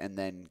stress, and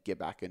then get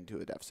back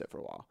into a deficit for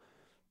a while.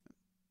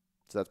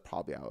 So that's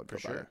probably how I would go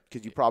about it.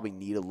 Because you probably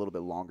need a little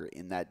bit longer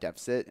in that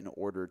deficit in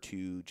order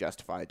to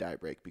justify a diet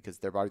break, because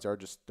their bodies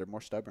they're more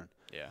stubborn.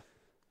 Yeah.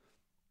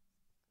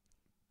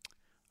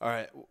 All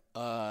right. We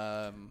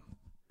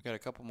got a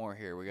couple more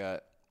here. We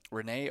got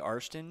Renee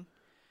Arston.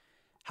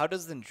 How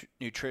does the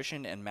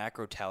nutrition and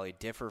macro tally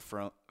differ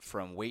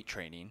from weight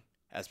training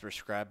as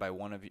prescribed by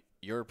one of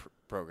your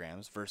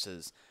programs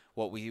versus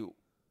what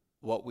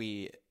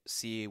we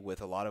see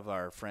with a lot of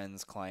our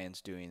friends,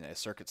 clients doing a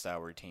circuit style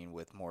routine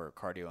with more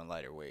cardio and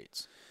lighter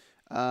weights?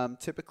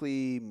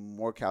 Typically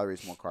more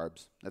calories, more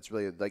carbs. That's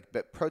really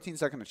but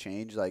protein's not going to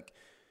change.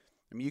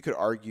 You could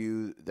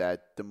argue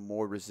that the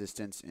more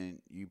resistance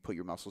you put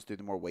your muscles through,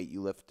 the more weight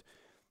you lift,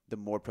 the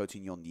more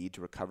protein you'll need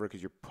to recover,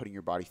 because you're putting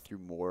your body through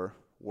more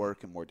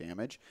work and more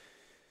damage.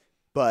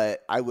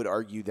 But I would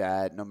argue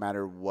that no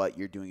matter what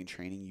you're doing in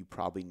training, you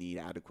probably need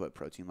adequate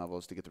protein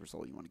levels to get the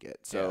result you want to get.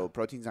 So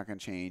protein's not going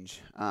to change.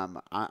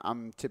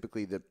 I'm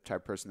typically the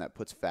type of person that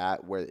puts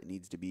fat where it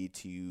needs to be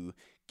to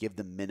give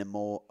the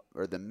minimal,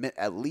 or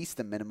at least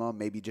the minimum,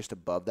 maybe just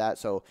above that.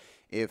 So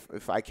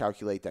if I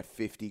calculate that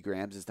 50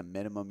 grams is the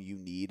minimum you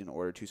need in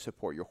order to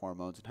support your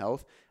hormones and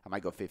health, I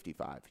might go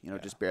 55,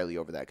 just barely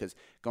over that, because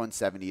going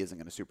 70 isn't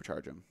going to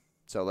supercharge them.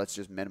 So let's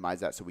just minimize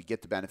that so we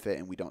get the benefit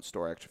and we don't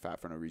store extra fat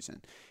for no reason.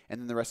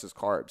 And then the rest is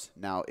carbs.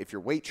 Now, if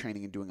you're weight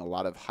training and doing a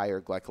lot of higher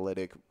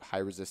glycolytic, high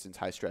resistance,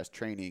 high stress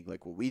training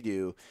like what we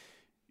do,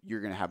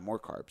 you're going to have more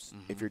carbs.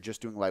 Mm-hmm. If you're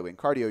just doing lightweight and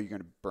cardio, you're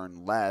going to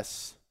burn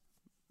less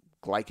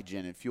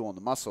glycogen and fuel in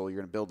the muscle.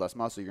 You're going to build less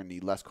muscle. You're going to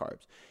need less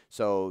carbs.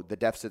 So the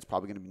deficit's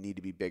probably going to need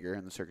to be bigger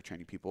in the circuit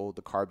training people.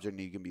 The carbs are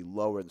going to be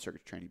lower in the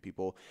circuit training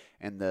people,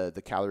 and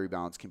the calorie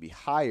balance can be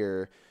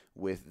higher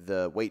with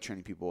the weight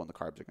training people, and the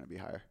carbs are going to be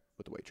higher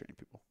with the weight training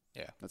people.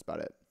 Yeah. That's about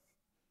it.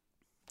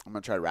 I'm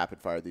going to try to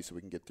rapid fire these so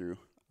we can get through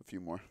a few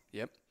more.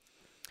 Yep.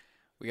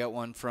 We got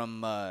one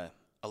from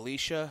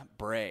Alicia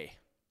Bray.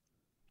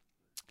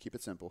 Keep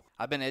it simple.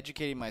 I've been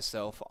educating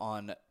myself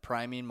on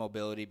priming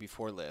mobility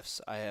before lifts.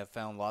 I have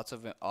found lots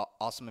of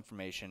awesome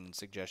information and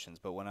suggestions,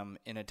 but when I'm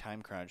in a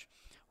time crunch,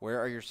 where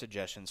are your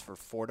suggestions for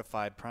 4 to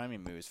 5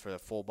 priming moves for the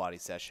full body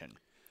session?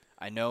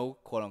 I know,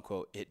 quote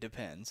unquote, it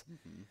depends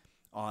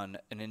on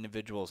an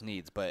individual's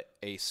needs, but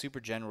a super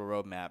general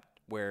roadmap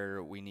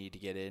where we need to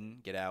get in,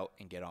 get out,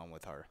 and get on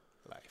with our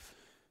life.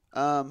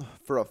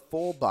 For a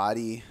full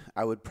body,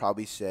 I would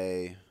probably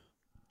say,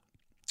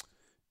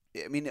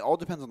 I mean, it all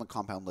depends on the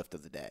compound lift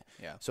of the day.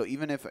 Yeah. So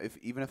even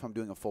if I'm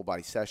doing a full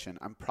body session,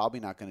 I'm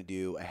probably not going to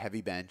do a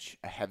heavy bench,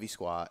 a heavy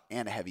squat,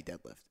 and a heavy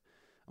deadlift,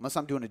 unless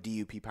I'm doing a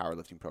DUP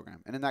powerlifting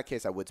program. And in that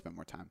case, I would spend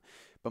more time.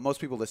 But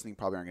most people listening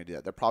probably aren't going to do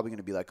that. They're probably going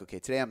to be like, okay,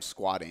 today I'm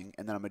squatting,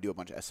 and then I'm going to do a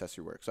bunch of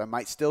accessory work. So I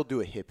might still do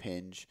a hip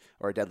hinge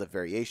or a deadlift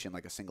variation,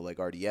 like a single leg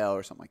RDL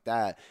or something like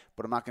that.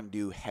 But I'm not going to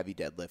do heavy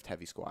deadlift,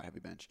 heavy squat, heavy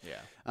bench.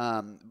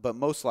 Yeah. But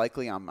most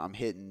likely, I'm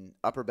hitting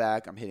upper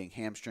back, I'm hitting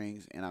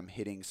hamstrings, and I'm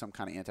hitting some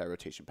kind of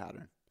anti-rotation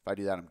pattern. If I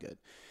do that, I'm good.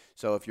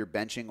 So if you're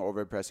benching or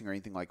overhead pressing or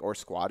anything or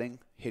squatting,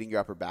 hitting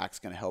your upper back is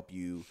going to help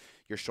your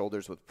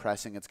shoulders with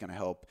pressing. It's going to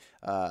help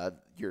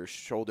your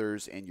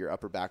shoulders and your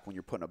upper back when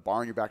you're putting a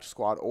bar on your back to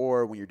squat,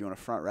 or when you're doing a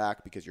front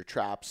rack, because your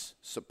traps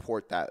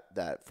support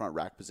that front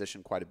rack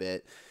position quite a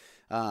bit.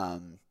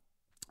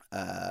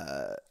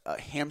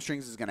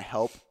 Hamstrings is going to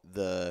help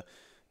the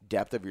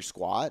depth of your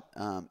squat.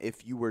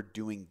 If you were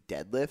doing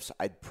deadlifts,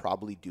 I'd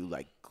probably do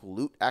like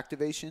glute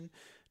activation.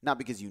 Not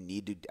because you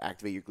need to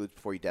activate your glutes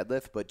before you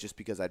deadlift, but just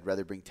because I'd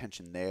rather bring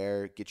tension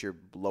there, get your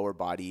lower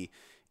body,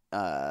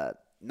 not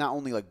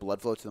only like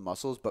blood flow to the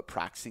muscles, but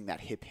practicing that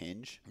hip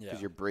hinge, because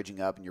you're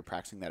bridging up and you're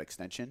practicing that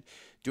extension.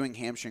 Doing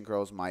hamstring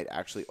curls might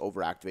actually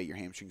overactivate your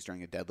hamstrings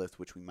during a deadlift,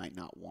 which we might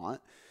not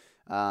want.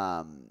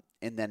 And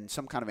then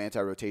some kind of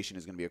anti-rotation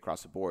is going to be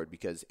across the board,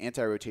 because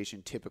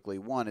anti-rotation typically,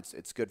 one,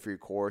 it's good for your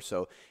core.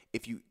 So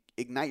if you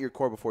ignite your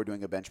core before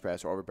doing a bench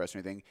press or overhead press or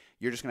anything,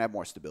 you're just going to have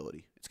more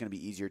stability. It's going to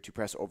be easier to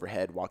press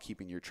overhead while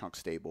keeping your trunk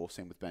stable.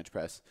 Same with bench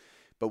press.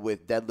 But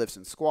with deadlifts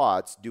and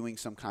squats, doing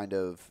some kind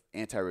of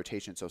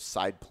anti-rotation, so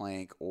side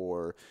plank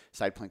or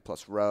side plank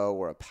plus row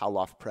or a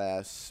Pallof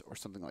press or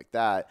something like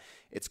that,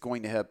 it's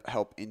going to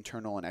help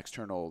internal and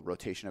external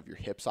rotation of your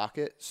hip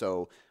socket.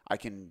 So I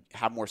can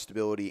have more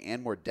stability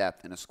and more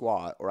depth in a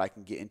squat, or I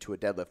can get into a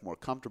deadlift more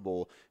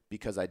comfortable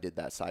because I did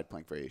that side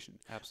plank variation.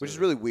 Absolutely. Which is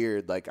really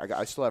weird. Like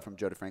I still have from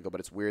Joe DeFranco,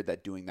 but it's weird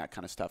that doing that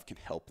kind of stuff can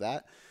help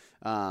that.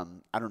 I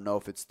don't know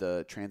if it's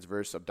the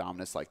transverse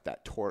abdominis, like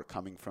that torque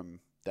coming from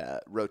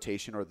that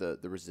rotation or the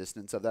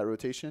resistance of that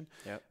rotation.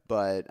 Yep.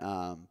 But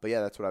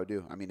yeah, that's what I would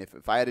do. I mean,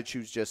 if I had to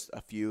choose just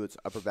a few, it's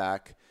upper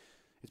back.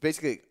 It's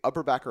basically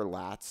upper back or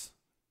lats.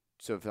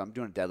 So if I'm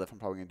doing a deadlift, I'm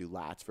probably going to do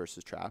lats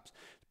versus traps.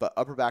 But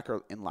upper back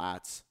or in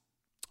lats,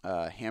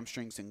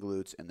 hamstrings and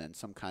glutes, and then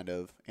some kind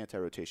of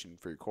anti-rotation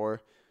for your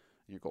core,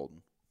 and you're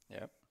golden.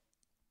 Yep.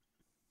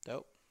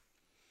 Dope.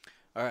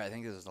 All right, I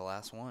think this is the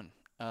last one.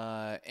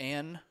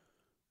 Ann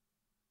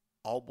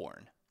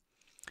Alborn.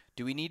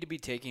 Do we need to be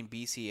taking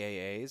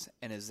BCAAs,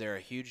 and is there a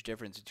huge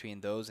difference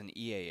between those and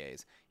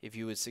EAAs? If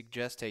you would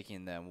suggest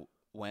taking them,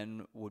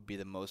 when would be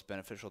the most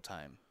beneficial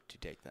time to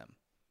take them?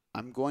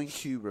 I'm going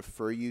to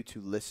refer you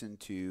to listen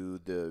to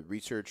the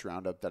research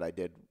roundup that I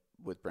did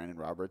with Brandon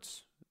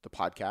Roberts, the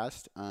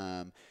podcast.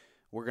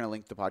 We're going to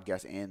link the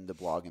podcast and the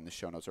blog in the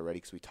show notes already,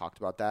 because we talked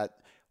about that.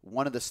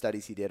 One of the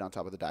studies he did on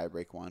top of the diet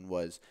break one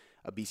was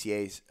a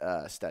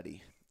BCA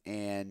study.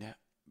 And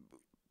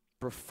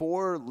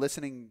before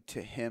listening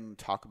to him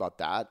talk about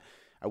that,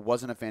 I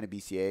wasn't a fan of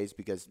BCAAs,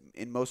 because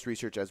in most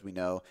research, as we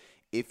know,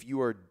 if you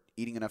are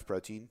eating enough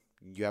protein,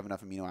 you have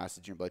enough amino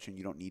acids in your bloodstream,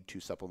 you don't need to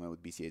supplement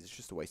with BCAAs. It's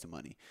just a waste of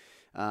money.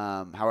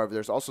 However,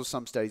 there's also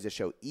some studies that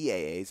show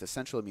EAAs,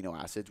 essential amino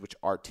acids, which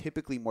are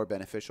typically more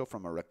beneficial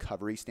from a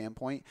recovery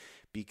standpoint,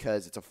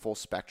 because it's a full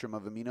spectrum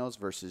of aminos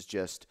versus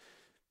just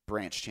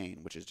branch chain,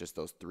 which is just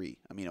those 3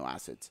 amino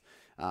acids.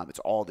 It's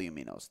all the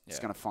aminos. It's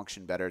going to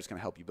function better. It's going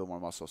to help you build more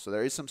muscle. So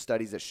there is some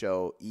studies that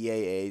show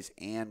EAAs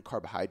and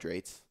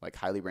carbohydrates, like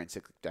highly branched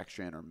cyclic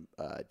dextrin or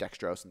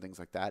dextrose and things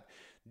like that,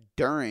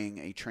 during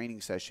a training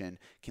session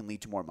can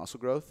lead to more muscle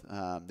growth.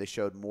 They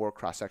showed more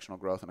cross-sectional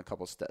growth in a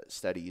couple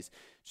studies,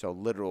 so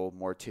literal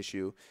more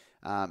tissue.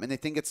 And they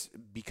think it's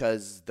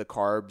because the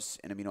carbs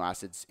and amino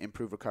acids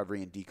improve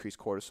recovery and decrease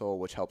cortisol,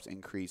 which helps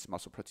increase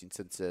muscle protein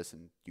synthesis,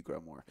 and you grow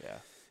more.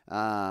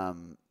 Yeah.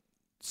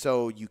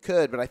 So you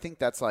could, but I think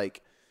that's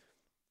like,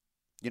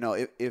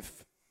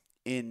 if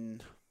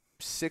in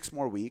 6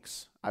 more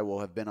weeks, I will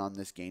have been on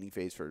this gaining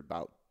phase for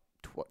about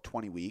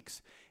 20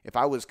 weeks. If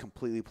I was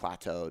completely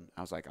plateaued,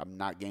 I was like, I'm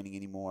not gaining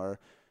anymore,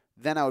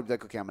 then I would be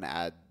like, okay, I'm going to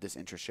add this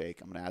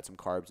intra-shake. I'm going to add some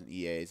carbs and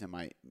EAs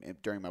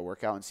during my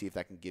workout and see if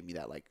that can give me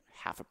that like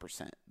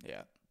 0.5%.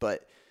 Yeah.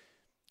 But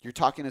you're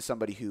talking to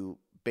somebody who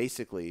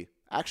basically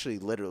actually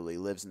literally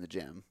lives in the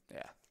gym.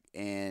 Yeah.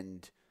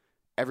 And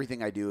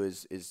everything I do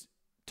is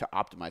to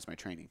optimize my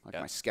training. Like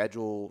my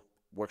schedule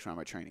works around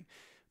my training.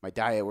 My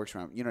diet works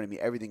around, you know what I mean?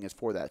 Everything is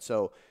for that.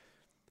 So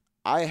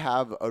I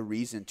have a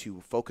reason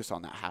to focus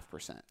on that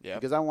 0.5%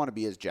 because I want to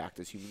be as jacked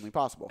as humanly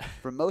possible.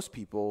 For most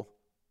people,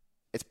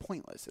 it's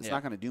pointless. It's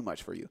not going to do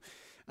much for you.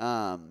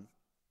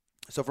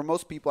 So for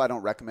most people, I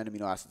don't recommend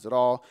amino acids at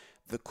all.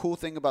 The cool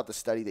thing about the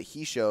study that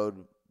he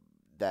showed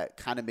that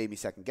kind of made me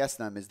second guess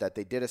them is that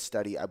they did a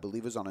study, I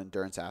believe it was on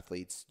endurance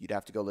athletes. You'd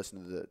have to go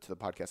listen to the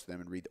podcast with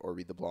them and read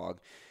the blog.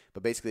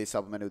 But basically they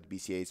supplemented with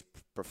BCAAs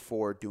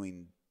before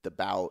doing the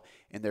bout,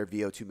 and their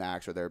VO2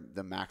 max or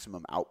the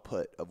maximum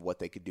output of what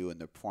they could do in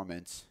their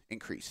performance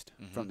increased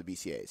from the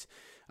BCAAs.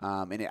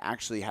 And it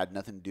actually had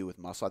nothing to do with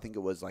muscle. I think it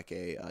was like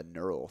a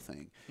neural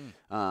thing.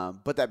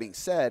 But that being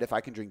said, if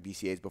I can drink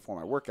BCAAs before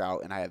my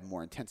workout and I have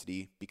more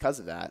intensity because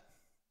of that,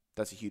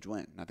 that's a huge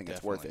win. And I think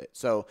it's worth it.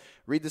 So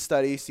read the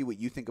study, see what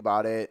you think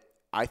about it.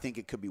 I think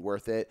it could be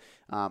worth it.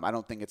 I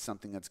don't think it's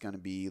something that's going to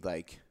be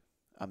like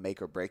a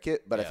make or break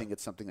it, but I think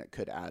it's something that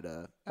could add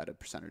a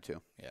percent or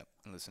two. Yeah,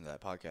 and listen to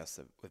that podcast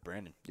with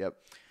Brandon. Yep.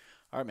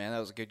 All right, man. That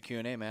was a good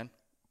Q&A, man.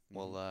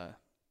 We'll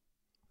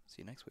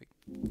see you next week.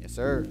 Yes,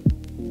 sir.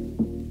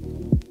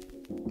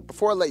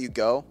 Before I let you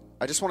go,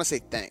 I just want to say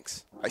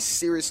thanks. I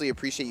seriously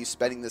appreciate you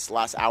spending this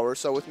last hour or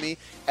so with me,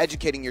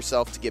 educating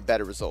yourself to get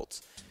better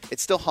results. It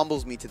still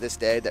humbles me to this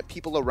day that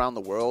people around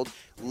the world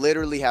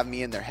literally have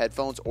me in their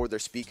headphones or their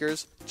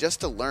speakers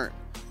just to learn.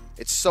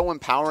 It's so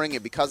empowering,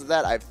 and because of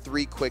that, I have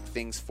 3 quick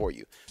things for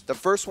you. The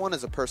first one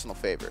is a personal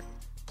favor.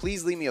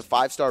 Please leave me a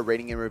 5-star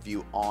rating and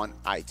review on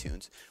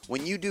iTunes.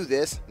 When you do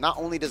this, not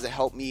only does it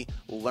help me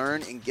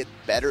learn and get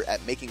better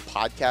at making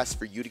podcasts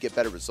for you to get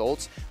better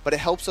results, but it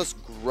helps us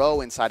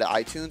grow inside of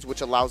iTunes, which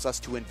allows us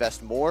to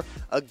invest more,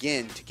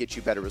 again, to get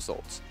you better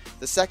results.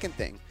 The second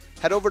thing,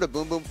 head over to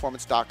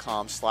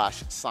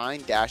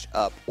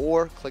boomboomperformance.com/sign-up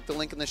or click the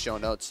link in the show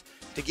notes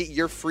to get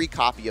your free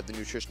copy of the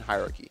Nutrition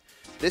Hierarchy.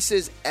 This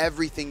is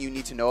everything you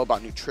need to know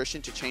about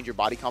nutrition to change your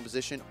body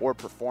composition or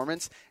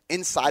performance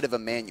inside of a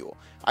manual.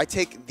 I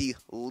take the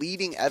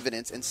leading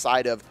evidence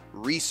inside of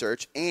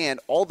research and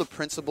all the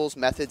principles,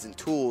 methods, and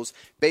tools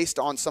based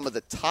on some of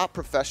the top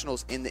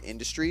professionals in the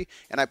industry,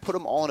 and I put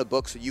them all in a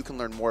book so you can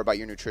learn more about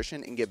your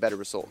nutrition and get better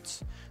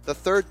results. The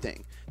third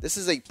thing, this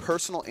is a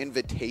personal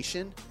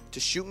invitation to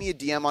shoot me a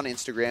DM on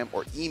Instagram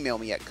or email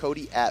me at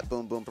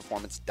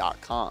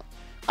cody@boomboomperformance.com.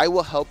 I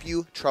will help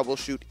you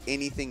troubleshoot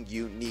anything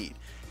you need.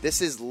 This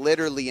is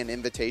literally an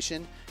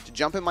invitation to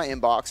jump in my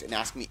inbox and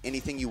ask me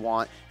anything you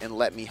want and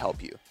let me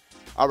help you.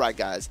 All right,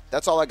 guys,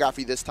 that's all I got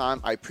for you this time.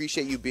 I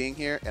appreciate you being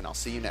here, and I'll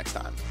see you next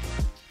time.